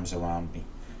its arms around me.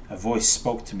 A voice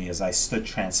spoke to me as I stood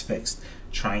transfixed,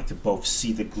 trying to both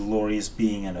see the glorious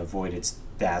being and avoid its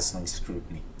dazzling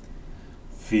scrutiny.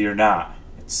 "Fear not,"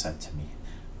 it said to me,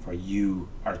 "for you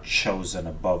are chosen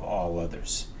above all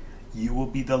others. You will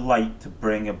be the light to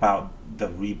bring about the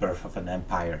rebirth of an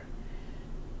empire."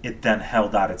 It then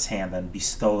held out its hand and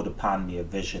bestowed upon me a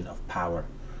vision of power,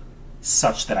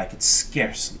 such that I could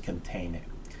scarcely contain it.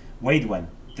 Waidwen,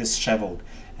 disheveled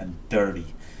and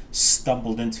dirty,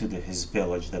 stumbled into his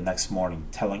village the next morning,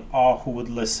 telling all who would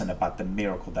listen about the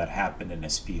miracle that happened in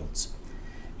his fields.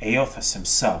 Eothas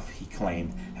himself, he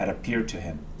claimed, had appeared to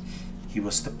him. He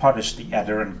was to punish the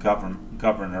Edirne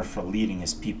governor for leading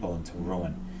his people into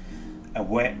ruin. A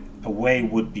way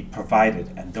would be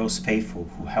provided, and those faithful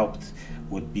who helped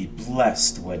would be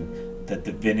blessed when the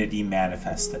divinity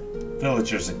manifested.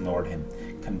 Villagers ignored him,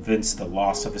 convinced the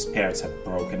loss of his parents had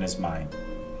broken his mind.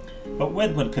 But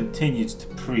Waidwen continued to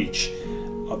preach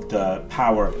of the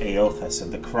power of Eothas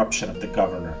and the corruption of the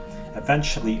governor,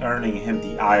 eventually earning him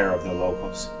the ire of the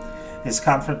locals. His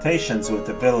confrontations with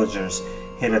the villagers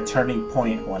hit a turning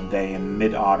point one day in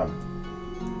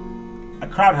mid-autumn. A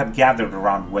crowd had gathered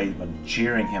around Waidwen,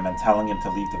 jeering him and telling him to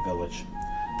leave the village.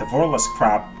 The Vorlas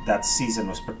crop that season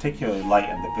was particularly light,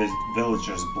 and the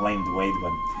villagers blamed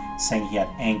Waidwen, saying he had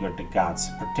angered the gods,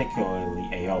 particularly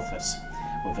Eothas,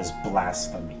 with his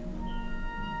blasphemy.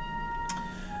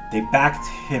 They backed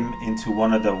him into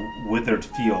one of the withered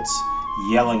fields,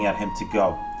 yelling at him to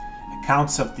go.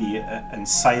 Accounts of the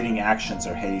inciting actions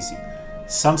are hazy.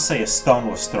 Some say a stone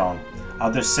was thrown,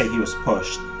 others say he was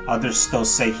pushed, others still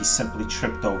say he simply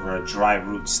tripped over a dry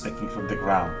root sticking from the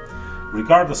ground.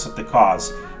 Regardless of the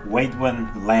cause,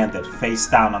 Waidwen landed face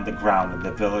down on the ground and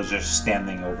the villagers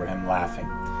standing over him laughing.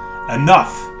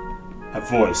 "Enough!" A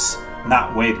voice,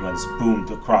 not Waidwen's,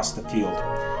 boomed across the field.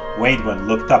 Waidwen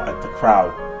looked up at the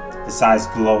crowd, his eyes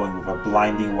glowing with a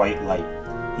blinding white light.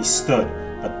 He stood,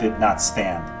 but did not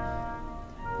stand.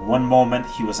 One moment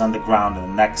he was on the ground, and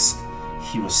the next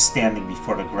he was standing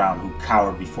before the ground, who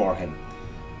cowered before him.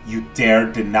 "You dare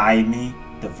deny me?"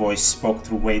 the voice spoke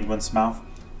through Waidwen's mouth.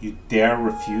 "You dare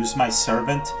refuse my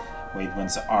servant?"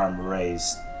 Waidwen's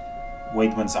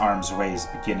arms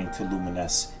raised, beginning to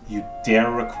luminesce. "You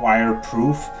dare require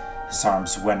proof?" His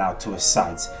arms went out to his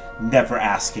sides. "Never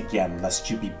ask again, lest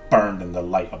you be burned in the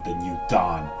light of the new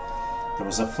dawn." There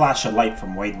was a flash of light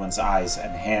from Waidwen's eyes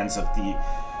and hands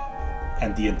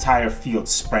and the entire field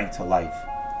sprang to life.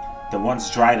 The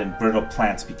once dried and brittle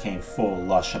plants became full,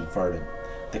 lush, and verdant.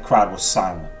 The crowd was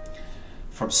silent.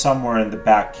 From somewhere in the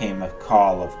back came a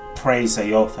call of "Praise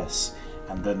Eothas,"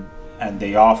 and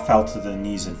they all fell to their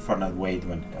knees in front of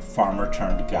Waidwen, a farmer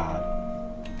turned god.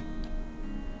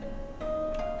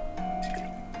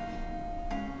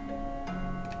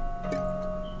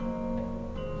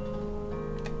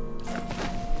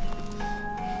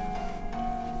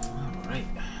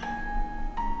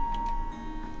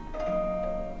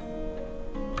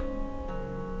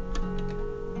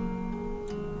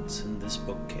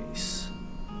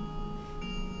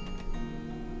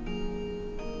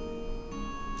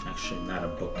 Actually, not a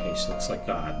bookcase. Looks like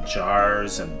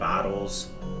jars and bottles.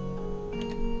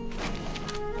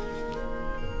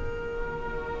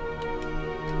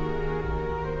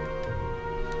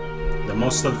 The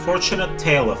most unfortunate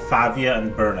tale of Favia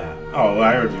and Berna. Oh,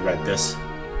 I already read this.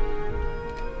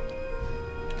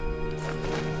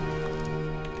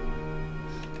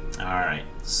 Alright,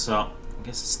 so I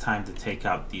guess it's time to take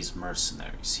out these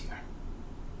mercenaries here.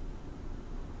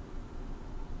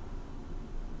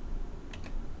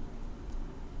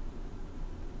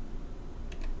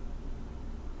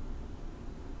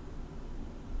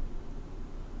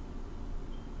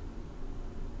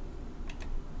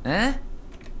 Eh?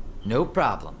 No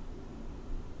problem.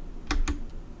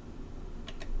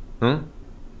 Hmm?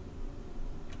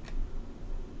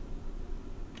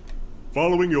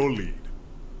 Following your lead.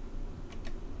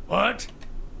 What?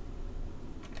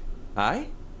 Aye?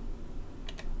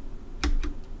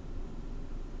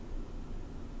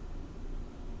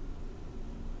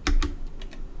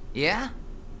 Yeah?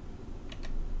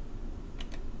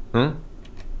 Hmm?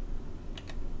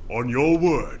 On your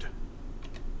word.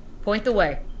 Point the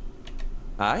way.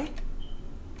 Aye?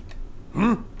 We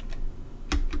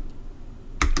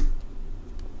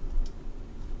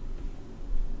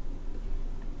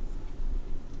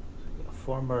got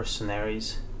 4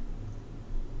 mercenaries.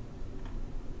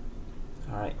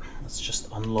 Alright, let's just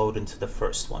unload into the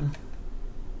first one.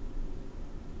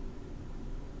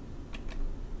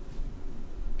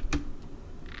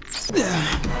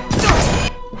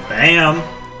 Bam!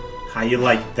 How you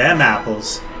like them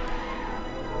apples?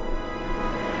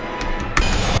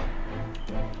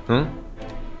 Hmm?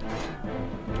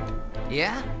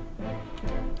 Yeah?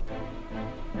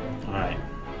 Alright.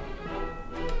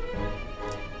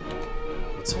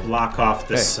 Let's block off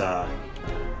this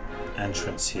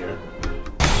entrance here.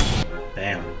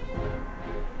 Bam.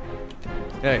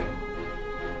 Hey.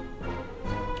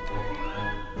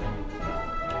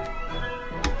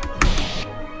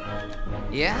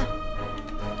 Yeah?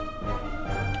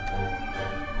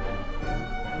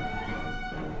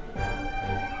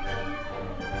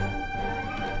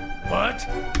 What?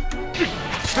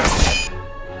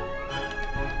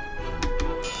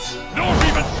 No,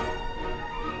 even.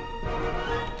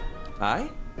 Aye?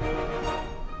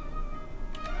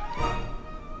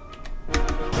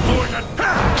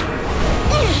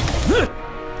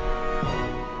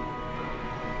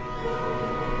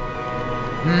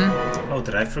 Oh,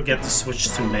 did I forget to switch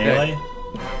to melee?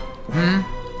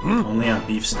 Only on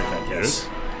beef stick, I guess.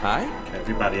 Aye? Okay,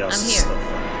 everybody else I'm is here. still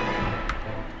fine.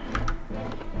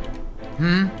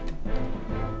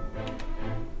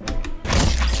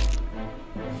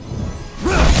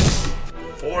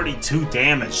 42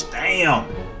 damage, damn!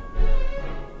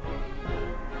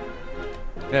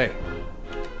 Hey.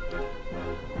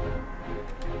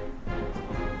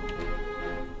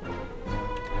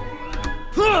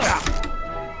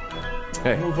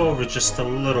 Hey. Move over just a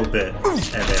little bit.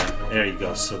 There you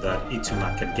go, so that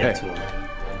Ituma can get to him.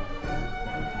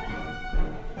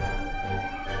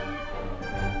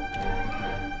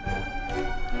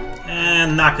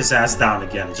 And knock his ass down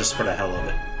again, just for the hell of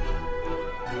it.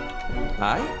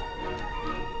 Aye?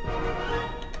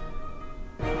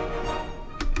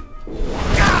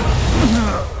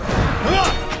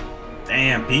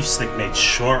 Damn, Beefstick made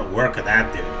short work of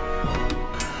that dude.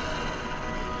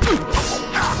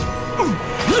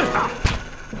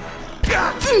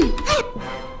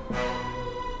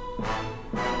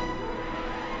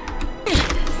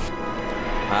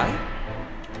 Aye?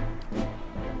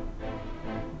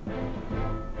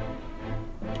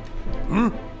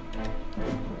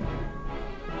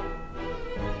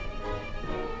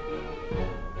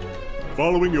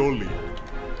 Following your lead.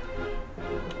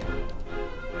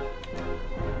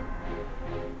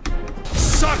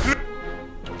 Sucker!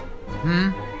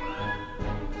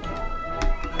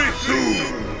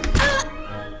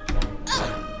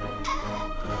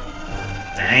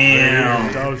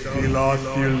 Damn. Damn.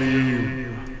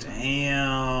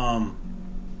 Damn.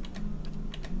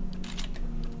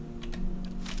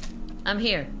 I'm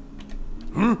here.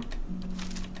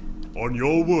 On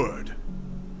your word.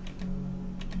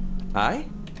 Aye?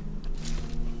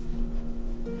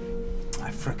 I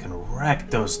freaking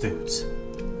wrecked those dudes.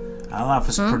 Alaf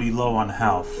is pretty low on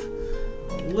health.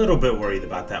 A little bit worried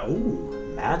about that.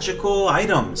 Ooh, magical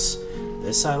items.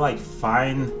 This I like.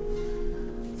 Fine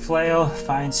flail,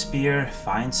 fine spear,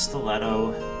 fine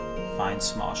stiletto, fine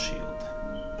small shield.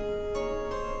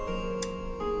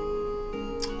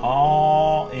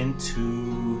 All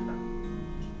into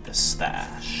the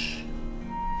stash.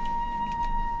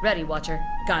 Ready, Watcher.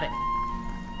 Got it.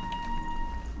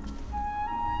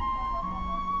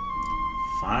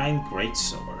 Fine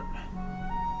greatsword.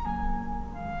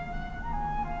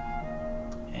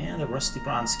 And a rusty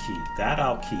bronze key. That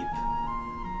I'll keep.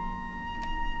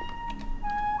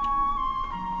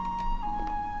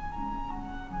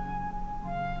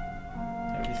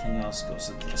 Everything else goes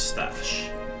into the stash.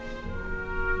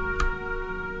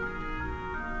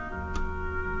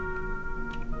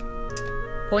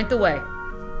 Point the way.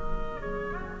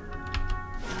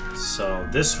 So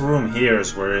this room here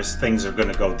is where his things are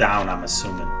going to go down, I'm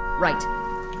assuming. Right.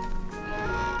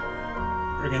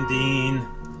 Brigandine,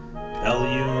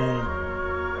 Belune.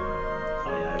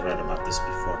 Oh yeah, I read about this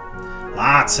before.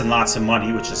 Lots and lots of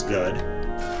money, which is good.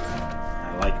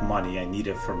 I like money. I need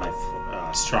it for my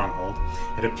stronghold.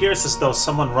 It appears as though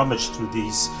someone rummaged through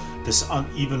this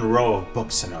uneven row of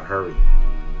books in a hurry.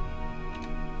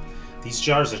 These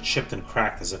jars are chipped and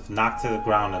cracked as if knocked to the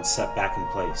ground and set back in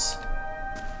place.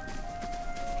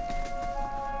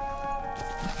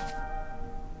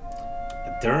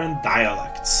 Aderan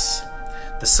dialects.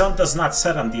 The sun does not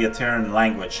set on the Aderan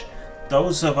language.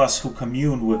 Those of us who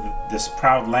commune with this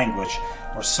proud language,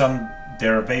 or some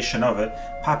derivation of it,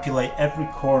 populate every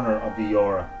corner of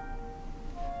Eora.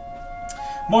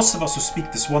 Most of us who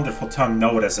speak this wonderful tongue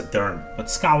know it as Aderan, but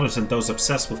scholars and those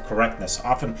obsessed with correctness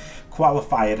often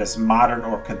qualify it as modern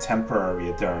or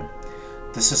contemporary Aderan.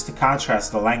 This is to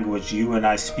contrast the language you and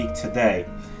I speak today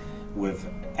with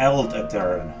Eld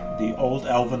Aderan, the old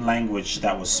elven language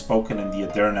that was spoken in the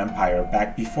Aderan Empire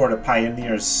back before the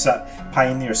pioneer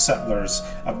settlers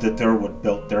of the Durwood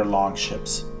built their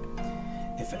longships.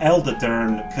 If Eld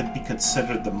Aderan could be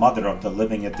considered the mother of the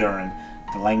living Aderan,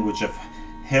 the language of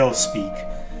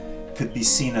Hillspeak could be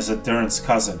seen as Aderan's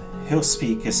cousin.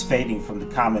 Hillspeak is fading from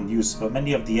the common use, but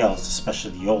many of the elves,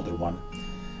 especially the older one,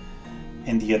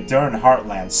 in the Aderan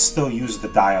heartlands still use the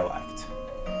dialect.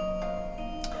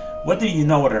 Whether you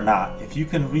know it or not, if you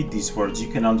can read these words,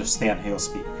 you can understand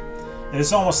Hillspeak. It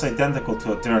is almost identical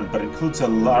to Aderan, but includes a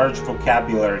large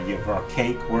vocabulary of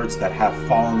archaic words that have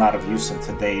fallen out of use in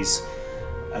today's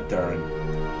Aderan.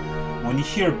 When you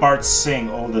hear bards sing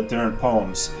old Aderan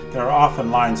poems, there are often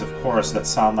lines of chorus that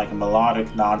sound like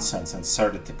melodic nonsense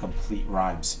inserted to complete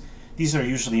rhymes. These are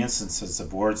usually instances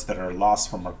of words that are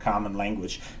lost from our common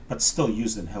language, but still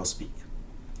used in Hillspeak.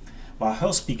 While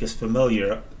Hillspeak is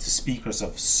familiar to speakers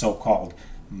of so-called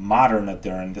modern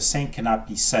Aderan, the same cannot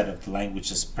be said of the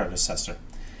language's predecessor.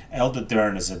 Eld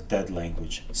Aderan is a dead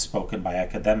language, spoken by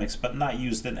academics but not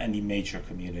used in any major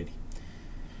community.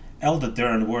 Eld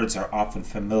Aderan words are often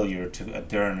familiar to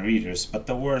Aderan readers, but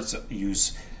the words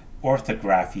use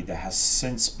orthography that has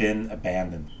since been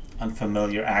abandoned.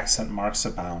 Unfamiliar accent marks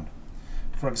abound.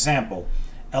 For example,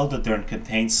 Eld Aderan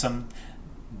contains some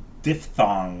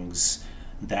diphthongs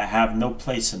that have no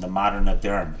place in the modern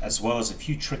Aderan, as well as a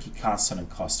few tricky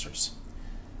consonant clusters.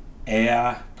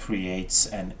 Ea creates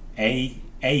an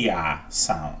Aya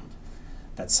sound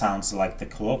that sounds like the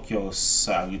colloquial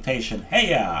salutation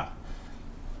Heya.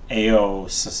 Ao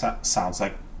sounds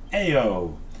like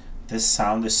Ao. This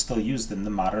sound is still used in the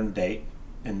modern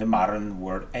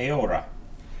word Aora.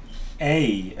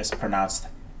 A is pronounced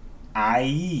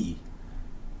I,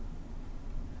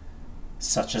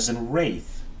 such as in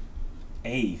wraith.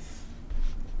 Wraith,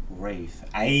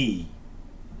 Ui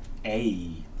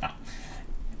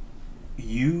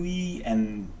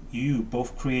and U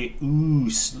both create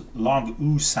long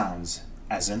oo sounds,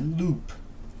 as in loop.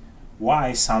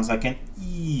 Y sounds like an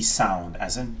E sound,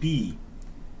 as in B.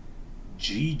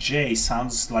 GJ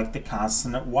sounds like the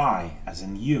consonant Y, as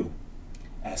in U.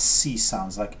 SC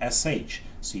sounds like SH,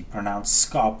 so you pronounce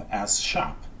scop as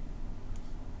shop.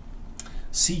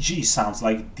 CG sounds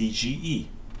like DGE.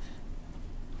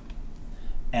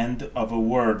 End of a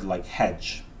word like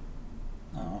hedge.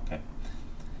 Oh, okay.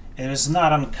 It is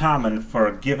not uncommon for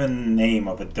a given name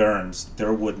of Aderans,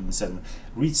 Durwoodans, and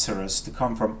Reetseras to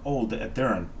come from Old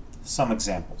Aderan. Some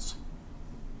examples.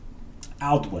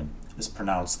 Aldwin is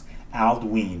pronounced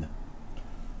Aldween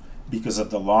because of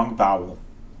the long vowel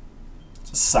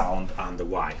sound on the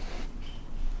Y.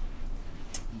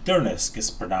 Dernisk is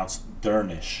pronounced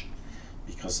Dernish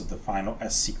because of the final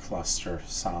SC cluster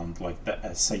sound like the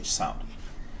SH sound.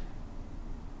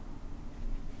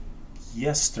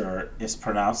 Yester is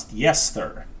pronounced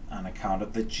Yester on account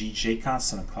of the GJ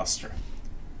consonant cluster.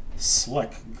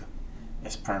 Slick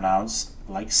is pronounced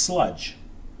like sludge.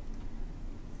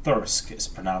 Thursk is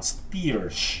pronounced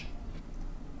Thiersch.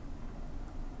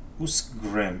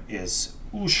 Uskgrim is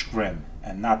Ushgrim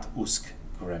and not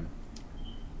Uskgrim.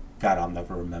 God, I'll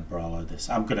never remember all of this.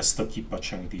 I'm gonna still keep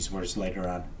butchering these words later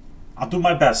on. I'll do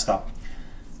my best though.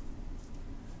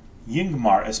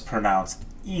 Yingmar is pronounced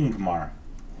Ingmar,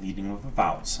 leading with a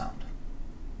vowel sound.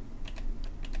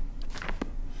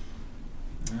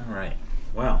 Alright,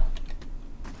 well,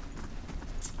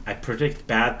 I predict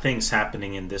bad things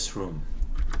happening in this room.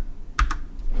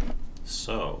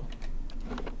 So...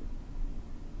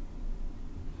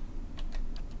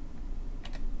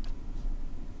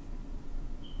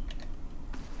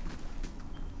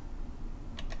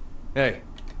 Hey.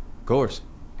 Of course.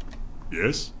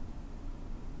 Yes?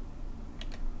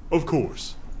 Of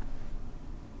course.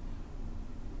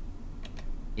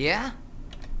 Yeah?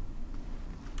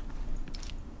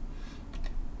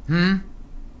 Hmm?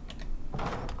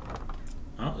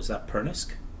 Oh, is that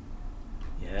Pernisk?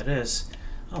 Yeah, it is.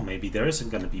 Oh, maybe there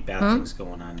isn't going to be bad things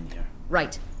going on in here.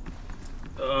 Right.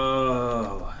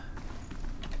 Oh.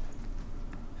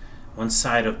 One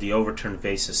side of the overturned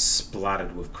vase is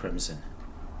splattered with crimson.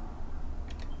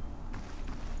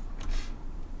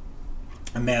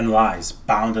 A man lies,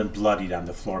 bound and bloodied on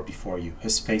the floor before you.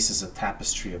 His face is a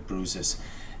tapestry of bruises,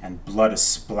 and blood is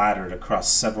splattered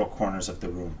across several corners of the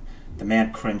room. The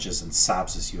man cringes and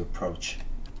sobs as you approach.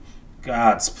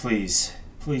 Gods, please.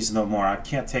 Please, no more. I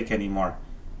can't take any more.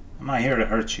 I'm not here to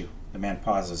hurt you. The man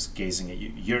pauses, gazing at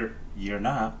you. You're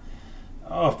not?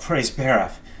 Oh, praise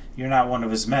Baraf. You're not one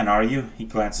of his men, are you? He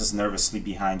glances nervously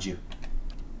behind you.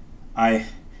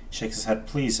 Shakes his head.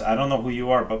 Please, I don't know who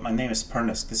you are, but my name is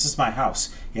Pernisk. This is my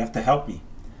house. You have to help me.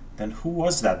 Then who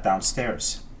was that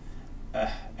downstairs?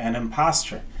 An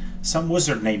imposter. Some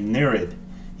wizard named Nirid.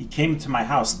 He came to my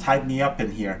house, tied me up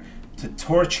in here, to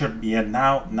torture me, and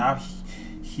now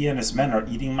he and his men are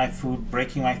eating my food,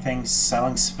 breaking my things,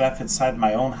 selling Svef inside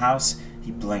my own house. He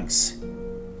blinks.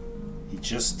 He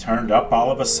just turned up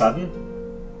all of a sudden?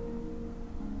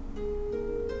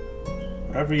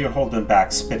 Whatever you're holding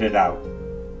back, spit it out.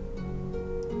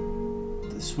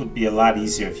 This would be a lot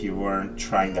easier if you weren't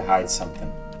trying to hide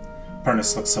something.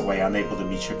 Pernisk looks away, unable to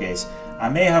meet your gaze. I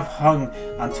may have hung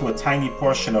onto a tiny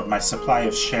portion of my supply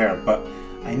of share, but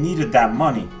I needed that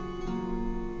money.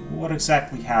 What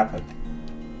exactly happened?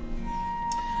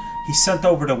 He sent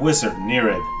over the wizard,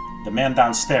 Nirid, the man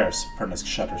downstairs, Pernisk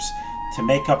shudders, to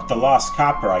make up the lost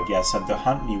copper, I guess, and to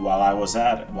hunt me while he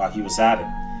was at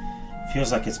it.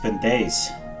 Feels like it's been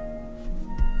days.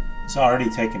 It's already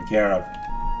taken care of.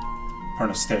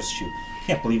 Pernisk stares at you.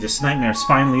 Can't believe this nightmare is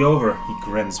finally over. He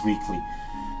grins weakly,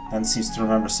 then seems to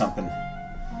remember something.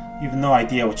 You have no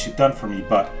idea what you've done for me,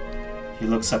 but... He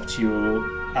looks up at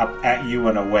you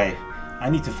and away. I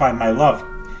need to find my love,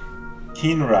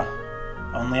 Kinra.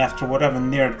 Only after whatever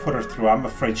Nirid put her through, I'm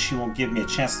afraid she won't give me a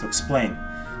chance to explain.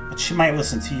 But she might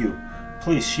listen to you.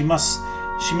 Please, she must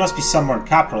be somewhere in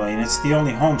Copper Lane. It's the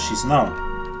only home she's known.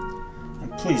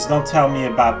 And please, don't tell her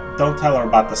about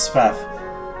the Svef.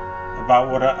 About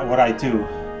what I do.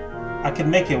 I can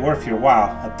make it worth your while.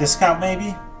 A discount,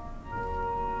 maybe?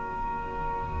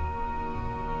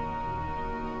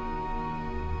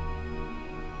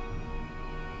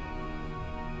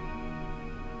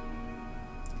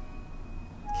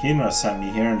 Kinra sent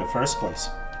me here in the first place.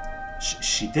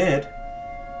 She did?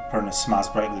 Pernisk smiles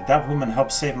brightly. That woman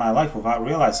helped save my life without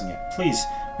realizing it. Please,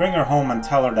 bring her home and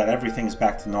tell her that everything is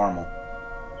back to normal.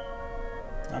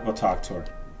 I'll go talk to her.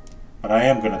 But I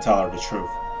am going to tell her the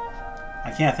truth.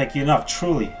 I can't thank you enough,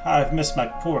 truly. I've missed my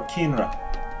poor Kinra.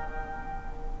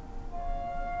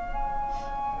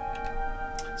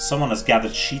 Someone has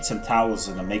gathered sheets and towels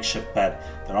in a makeshift bed.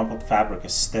 The rumpled fabric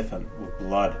is stiffened with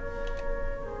blood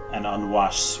and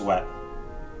unwashed sweat.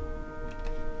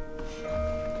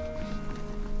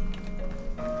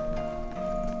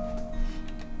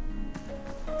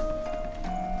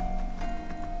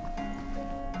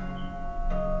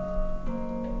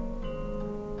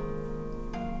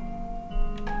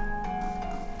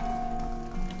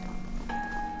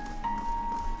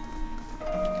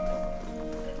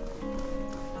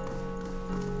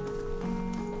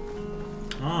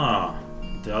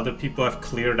 The other people have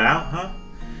cleared out, huh?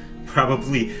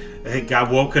 Probably got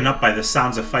woken up by the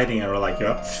sounds of fighting and were like,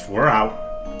 yep, we're out.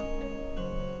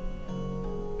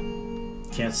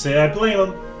 Can't say I blame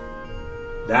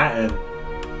them. That and...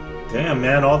 Damn,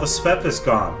 man, all the Svef is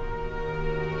gone.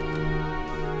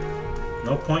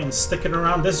 No point in sticking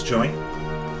around this joint.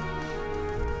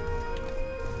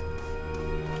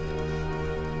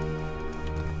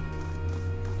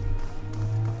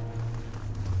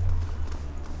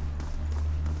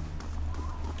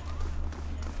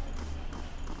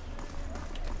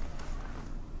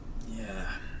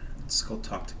 Let's go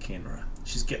talk to Kinra.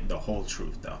 She's getting the whole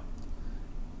truth, though.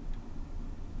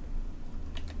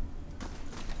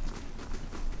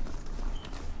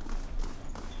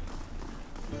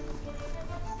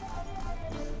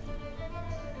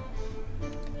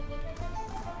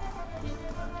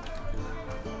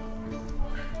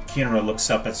 Kinra looks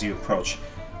up as you approach.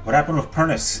 What happened with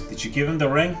Pernisk? Did you give him the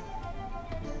ring?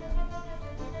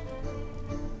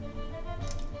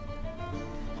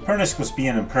 Pernisk was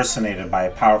being impersonated by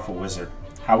a powerful wizard.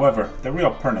 However, the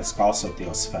real Pernisk also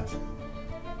deals theft.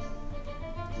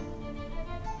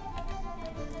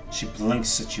 She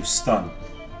blinks at you, stunned.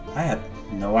 I had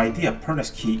no idea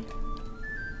Pernisk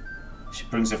She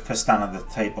brings her fist down on the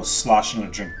table, sloshing her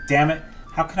drink. Damn it!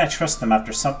 How can I trust him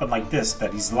after something like this,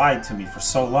 that he's lied to me for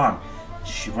so long?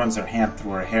 She runs her hand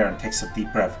through her hair and takes a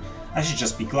deep breath. I should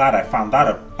just be glad I found out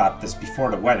about this before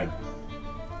the wedding.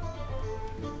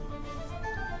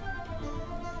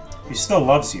 He still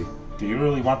loves you. Do you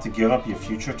really want to give up your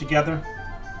future together?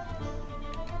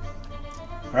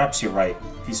 Perhaps you're right.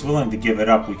 If he's willing to give it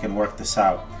up, we can work this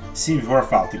out. Seems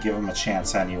worthwhile to give him a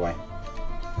chance anyway.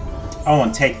 Oh,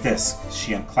 and take this.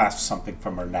 She unclasped something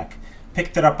from her neck.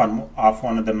 Picked it up off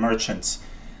one of the merchants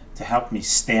to help me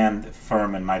stand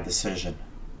firm in my decision.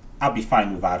 I'll be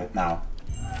fine without it now.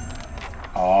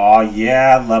 Oh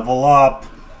yeah, level up.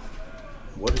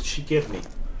 What did she give me?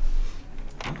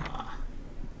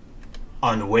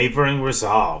 Unwavering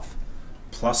resolve.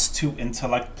 +2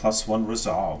 intellect, +1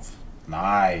 resolve.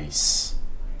 Nice.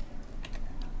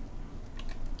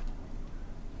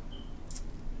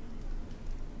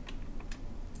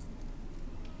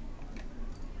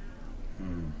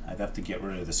 I'd have to get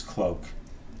rid of this cloak.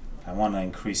 I want to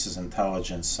increase his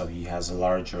intelligence so he has a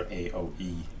larger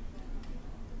AoE.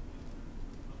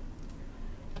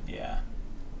 Yeah.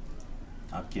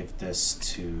 I'll give this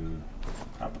to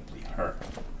probably her.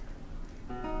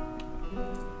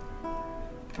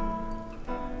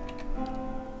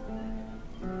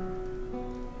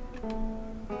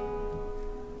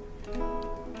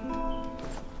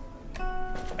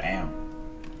 Bam.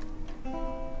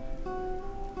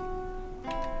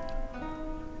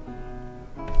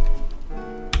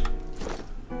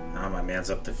 Now my man's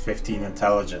up to 15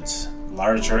 intelligence.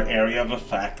 Larger area of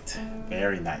effect.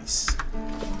 Very nice.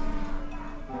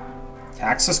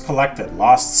 Taxes collected.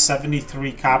 Lost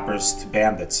 73 coppers to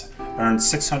bandits. Earned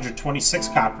 626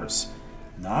 coppers.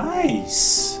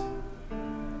 Nice.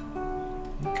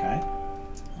 Okay.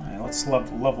 Alright, let's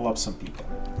level up some people.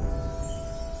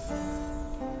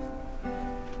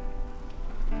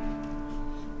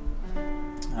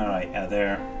 Alright,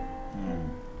 there.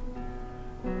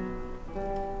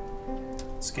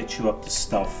 Let's get you up to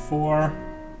stealth 4.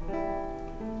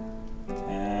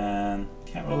 And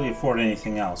can't really afford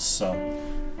anything else, so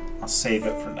I'll save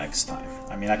it for next time.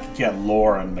 I mean, I could get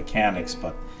lore and mechanics,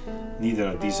 but neither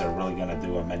of these are really going to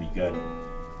do them any good.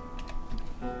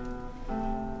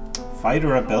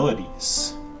 Fighter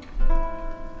abilities.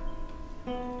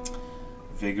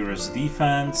 Vigorous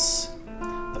defense.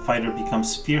 The fighter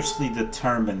becomes fiercely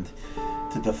determined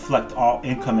to deflect all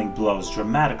incoming blows,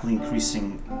 dramatically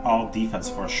increasing all defense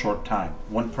for a short time.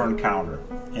 1 per encounter.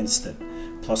 Instant.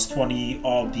 +20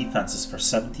 all defenses for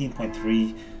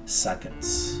 17.3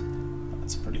 seconds.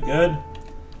 That's pretty good.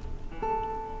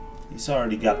 He's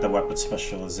already got the weapon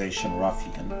specialization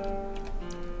ruffian.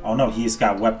 Oh no, he's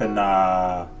got weapon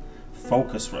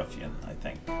focus ruffian, I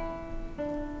think.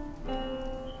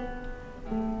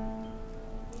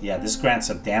 Yeah, this grants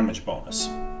a damage bonus.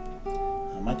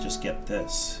 I might just get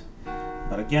this.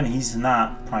 But again, he's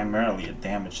not primarily a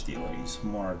damage dealer. He's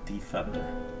more a defender.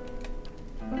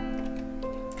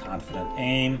 Confident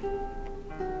aim.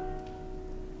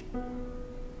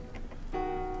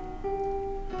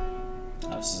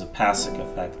 This is a passive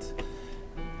effect.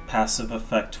 Passive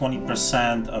effect,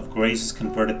 20% of graze is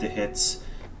converted to hits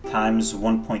times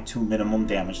 1.2 minimum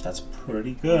damage. That's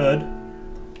pretty good.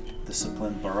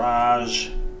 Discipline barrage.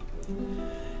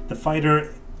 The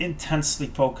fighter intensely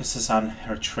focuses on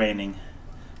her training,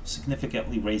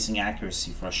 significantly raising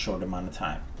accuracy for a short amount of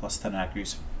time. +10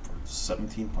 accuracy for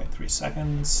 17.3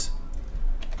 seconds.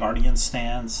 Guardian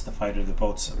stance. The fighter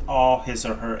devotes all his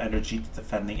or her energy to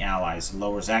defending allies.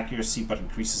 Lowers accuracy but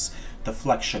increases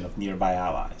deflection of nearby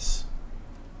allies.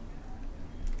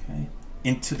 Okay.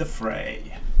 Into the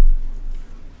fray.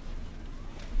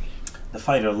 The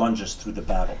fighter lunges through the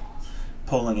battle,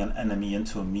 pulling an enemy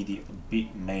into immediate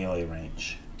melee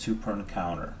range. 2 per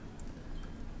encounter.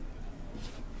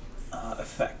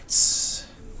 Effects.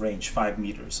 Range 5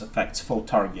 meters. Effects full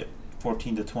target.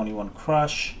 14 to 21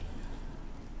 crush.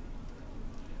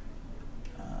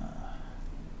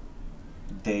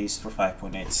 Dazed for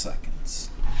 5.8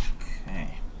 seconds.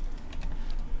 Okay.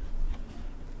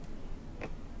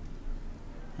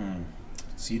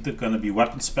 It's either going to be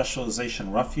weapon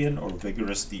specialization ruffian or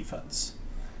vigorous defense.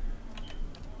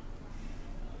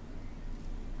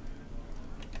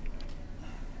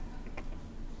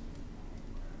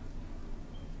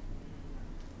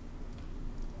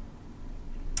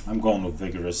 I'm going with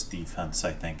vigorous defense,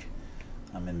 I think.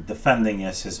 I mean, defending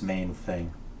is his main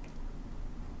thing.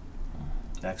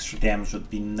 The extra damage would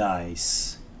be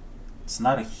nice. It's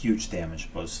not a huge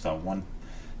damage boost though.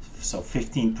 So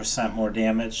 15% more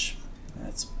damage.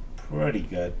 That's pretty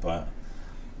good, but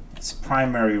its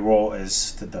primary role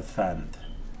is to defend.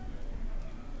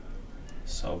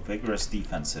 So vigorous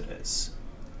defense it is.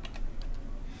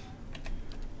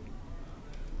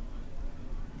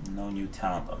 No new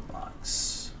talent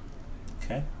unlocks.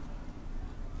 Okay.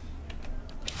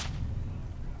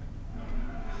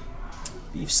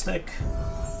 Beef stick.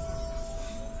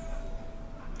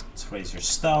 Let's raise your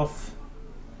stealth.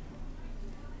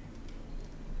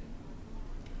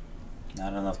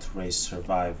 Not enough to raise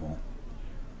survival.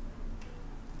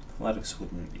 Athletics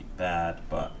wouldn't be bad,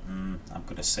 but I'm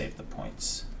gonna save the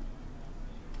points.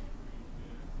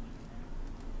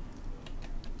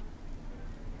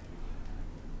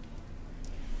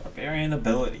 Barbarian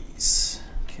abilities.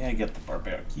 Okay, I get the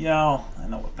barbaric yell. I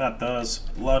know what that does.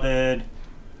 Blooded.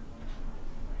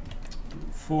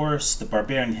 Brute force. The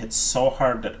barbarian hits so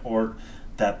hard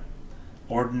that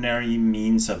ordinary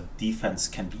means of defense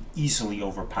can be easily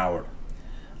overpowered.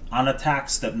 On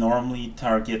attacks that normally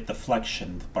target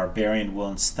deflection, the barbarian will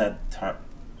instead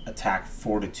attack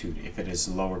fortitude if it is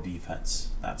lower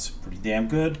defense. That's pretty damn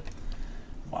good.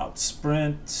 Wild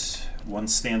sprint. One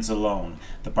stands alone.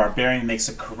 The barbarian makes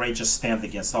a courageous stand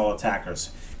against all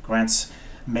attackers. Grants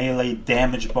melee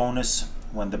damage bonus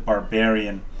when the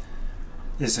barbarian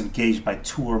is engaged by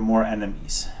 2 or more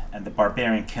enemies. And the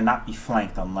barbarian cannot be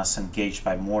flanked unless engaged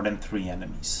by more than 3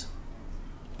 enemies.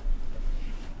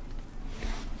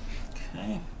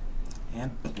 Okay.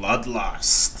 And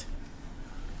bloodlust.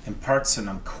 Imparts an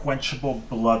unquenchable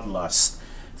bloodlust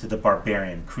to the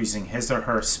barbarian, increasing his or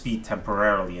her speed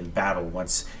temporarily in battle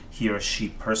once he or she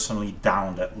personally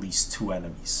downed at least 2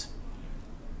 enemies.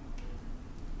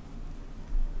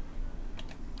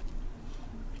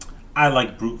 I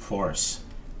like brute force.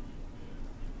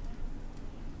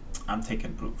 I'm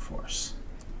taking brute force.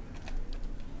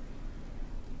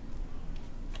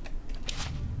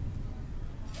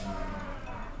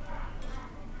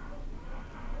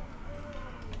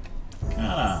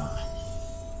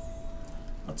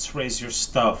 Let's raise your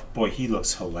stuff. Boy, he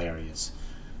looks hilarious.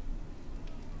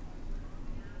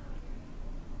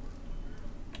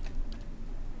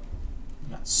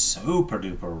 Got super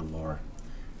duper lore.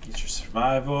 Get your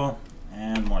survival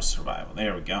and more survival.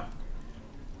 There we go.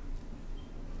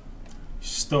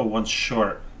 Still 1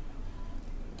 short.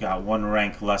 Got 1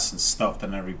 rank less in stuff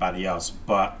than everybody else,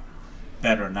 but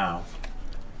better now.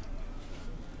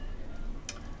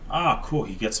 Ah, cool.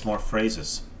 He gets more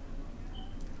phrases.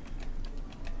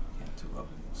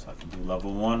 So I can do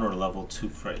level 1 or level 2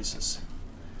 phrases.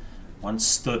 1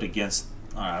 stood against.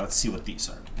 Alright, let's see what these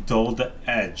are. Dull the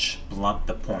edge, blunt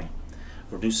the point.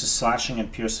 Reduces slashing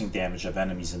and piercing damage of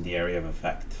enemies in the area of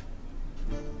effect.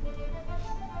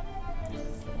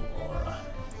 Or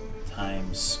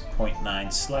times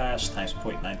 0.9 slash times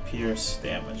 0.9 pierce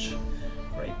damage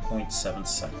for 8.7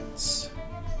 seconds.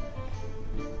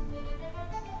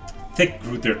 Thick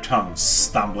grew their tongues,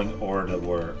 stumbling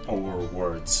over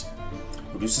words.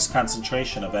 Reduces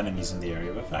concentration of enemies in the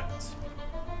area of effect.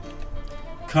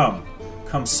 Come,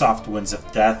 soft winds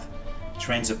of death.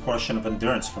 Drains a portion of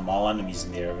endurance from all enemies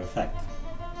in the area of effect.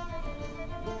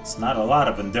 It's not a lot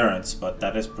of endurance, but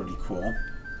that is pretty cool.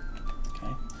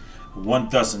 Okay. 1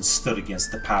 dozen stood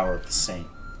against the power of the same.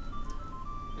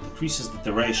 Decreases the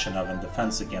duration of and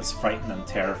defense against frightened and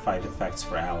terrified effects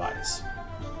for allies.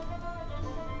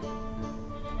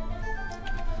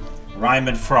 Rime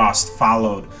and Frost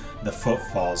followed the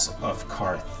footfalls of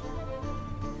Karth.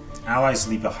 Allies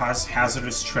leave a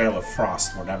hazardous trail of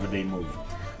frost whenever they move,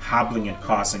 hobbling and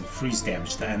causing freeze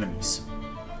damage to enemies.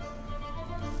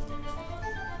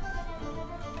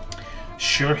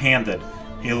 Sure-handed,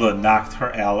 Illa knocked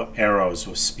her arrows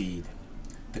with speed.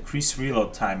 Decreased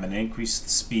reload time and increased the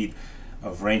speed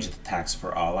of ranged attacks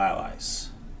for all allies.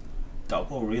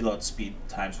 Double reload speed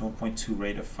times 1.2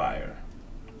 rate of fire.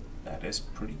 That is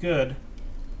pretty good.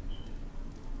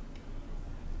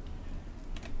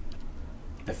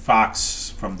 The fox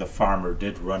from the farmer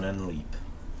did run and leap.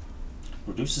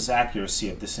 Reduces accuracy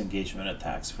of disengagement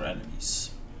attacks for enemies.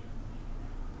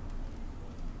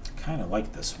 I kind of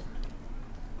like this one.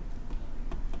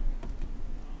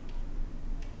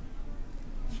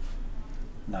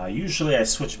 Now, usually I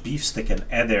switch Beefstick and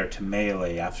Eder to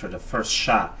melee after the first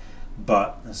shot,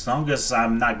 but as long as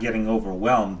I'm not getting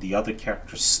overwhelmed, the other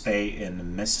characters stay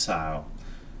in missile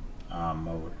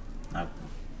mode.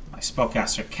 My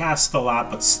spellcaster casts a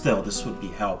lot, but still, this would be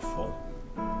helpful.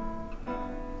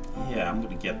 Yeah, I'm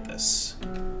gonna get this.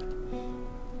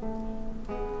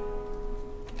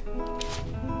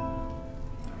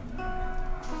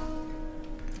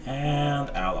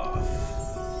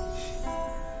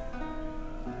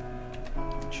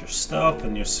 stuff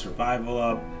and your survival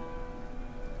up.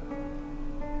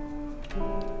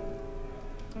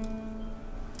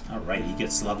 Alright, he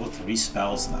gets level 3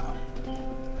 spells now.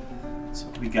 So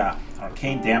we got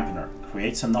Arcane Dampener.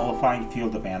 Creates a nullifying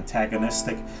field of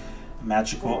antagonistic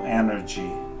magical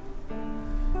energy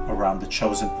around the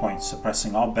chosen point,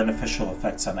 suppressing all beneficial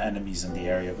effects on enemies in the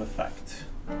area of effect.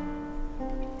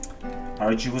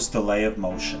 Arduous delay of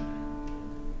motion.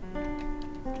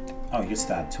 Oh, he gets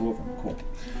to add 2 of them. Cool.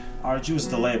 Arduous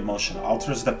delay of motion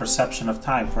alters the perception of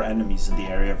time for enemies in the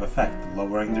area of effect,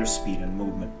 lowering their speed and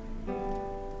movement.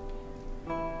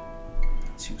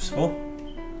 That's useful.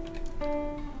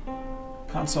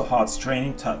 Console Halt's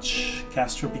Draining Touch.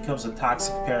 Caster becomes a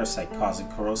toxic parasite, causing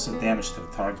corrosive damage to the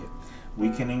target,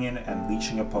 weakening it and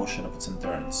leeching a potion of its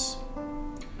endurance.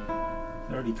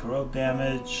 30 corrode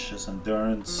damage, his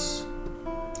endurance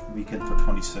weakened for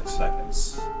 26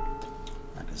 seconds.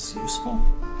 That is useful.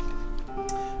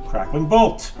 Crackling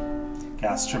Bolt.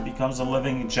 Caster becomes a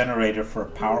living generator for a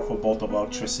powerful bolt of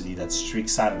electricity that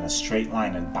streaks out in a straight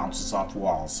line and bounces off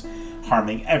walls,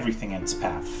 harming everything in its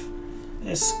path.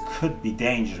 This could be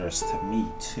dangerous to me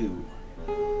too.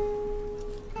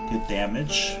 Good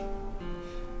damage.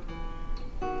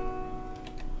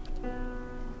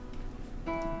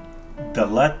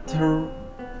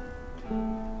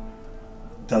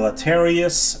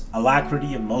 Deleterious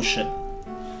Alacrity of Motion.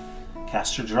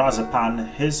 Caster draws upon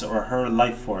his or her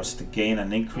life force to gain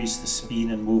and increase the speed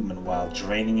and movement while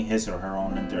draining his or her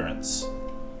own endurance.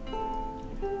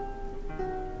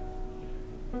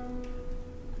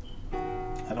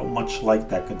 I don't much like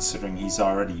that considering he's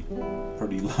already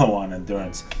pretty low on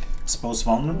endurance. Expose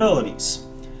vulnerabilities.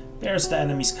 Bears the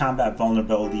enemy's combat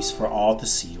vulnerabilities for all to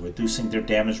see, reducing their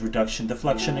damage reduction,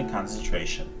 deflection, and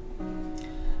concentration.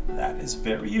 That is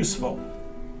very useful.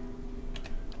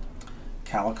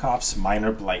 Kalakov's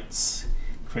Minor Blights.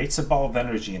 Creates a ball of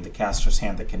energy in the caster's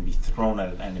hand that can be thrown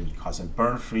at an enemy, causing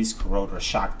burn, freeze, corrode, or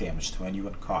shock damage to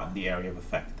anyone caught in the area of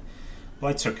effect.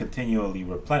 Blights are continually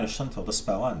replenished until the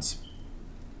spell ends.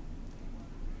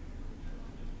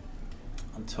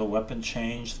 Until weapon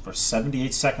changed for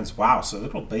 78 seconds. Wow, so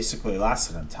it'll basically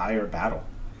last an entire battle.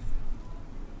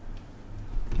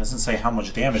 It doesn't say how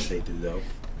much damage they do though,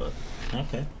 but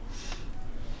okay.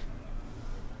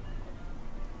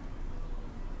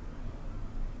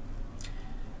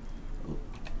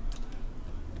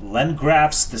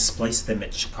 Lengraph's Displaced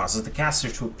Image causes the caster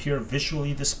to appear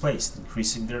visually displaced,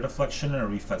 increasing their deflection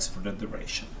and reflex for the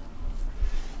duration.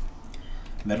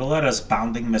 Metalletta's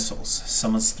Bounding Missiles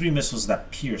summons 3 missiles that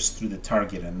pierce through the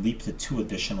target and leap to 2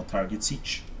 additional targets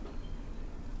each.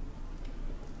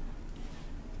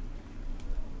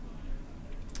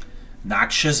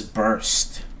 Noxious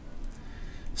Burst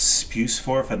spews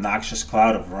forth a noxious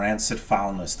cloud of rancid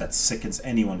foulness that sickens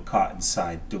anyone caught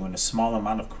inside, doing a small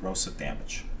amount of corrosive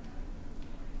damage.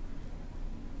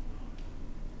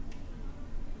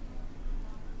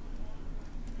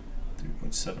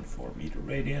 .74 meter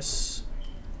radius.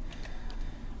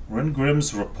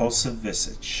 Rungrim's Repulsive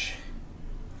Visage.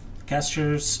 The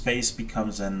caster's face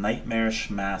becomes a nightmarish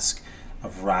mask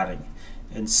of rotting,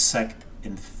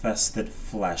 insect-infested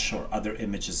flesh or other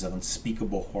images of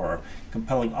unspeakable horror,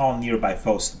 compelling all nearby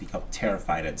foes to become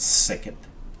terrified and sickened.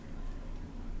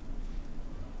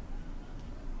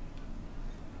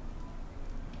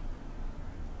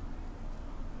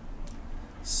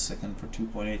 Sickened for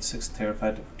 2.86,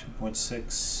 terrified for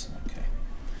 2.6. Okay.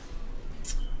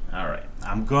 Alright,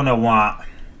 I'm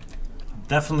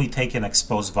definitely taking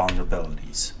exposed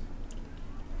vulnerabilities.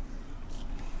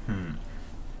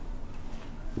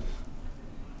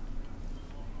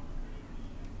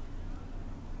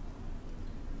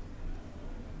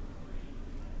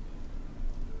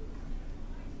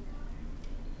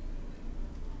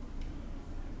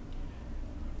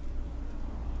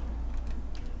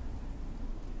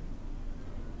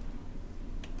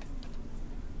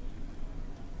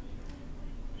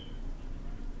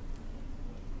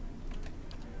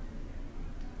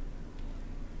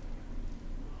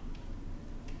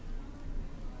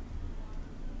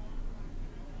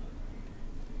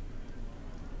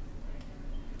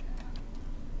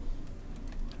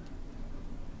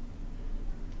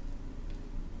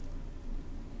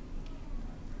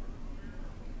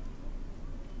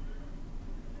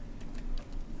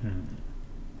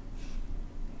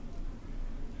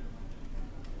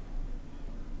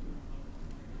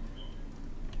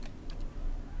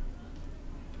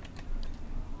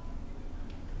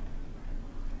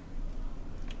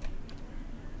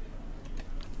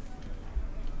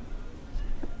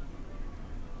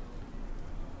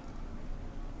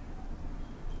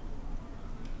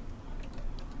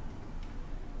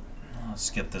 Let's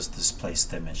get this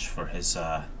displaced image for his,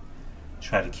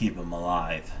 try to keep him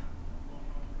alive.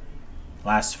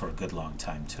 Lasts for a good long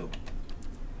time, too.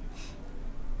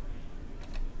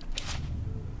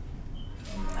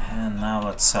 And now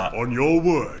let's, On your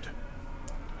word.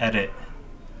 edit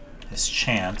his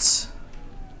chance.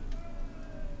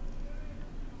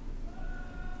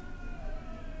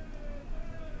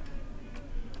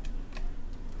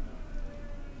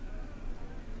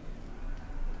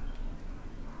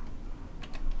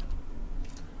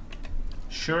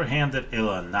 Sure-handed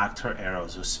Illa knocked her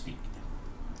arrows with speed.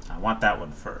 I want that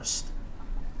one first.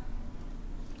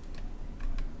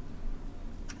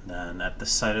 Then at the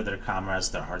sight of their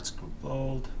comrades, their hearts grew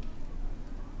bold.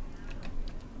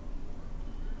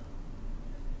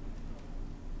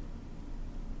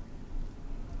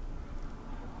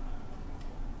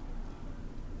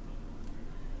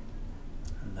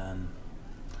 And then,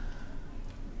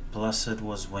 blessed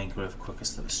was Waingriff,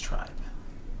 quickest of his tribe.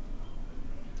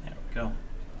 There we go.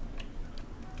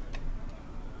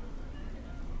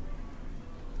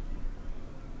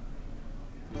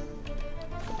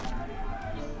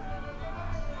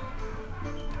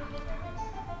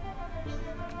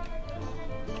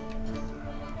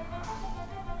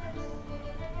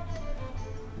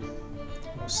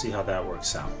 We'll see how that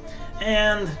works out.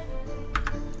 And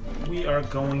we are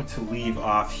going to leave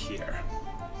off here.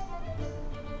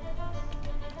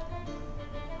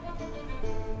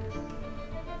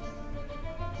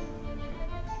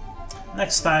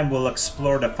 Next time we'll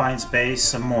explore the Defiance base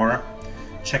some more.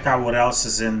 Check out what else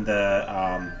is in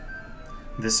the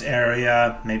this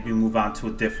area. Maybe move on to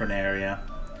a different area.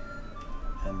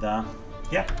 And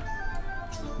yeah,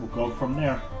 we'll go from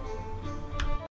there.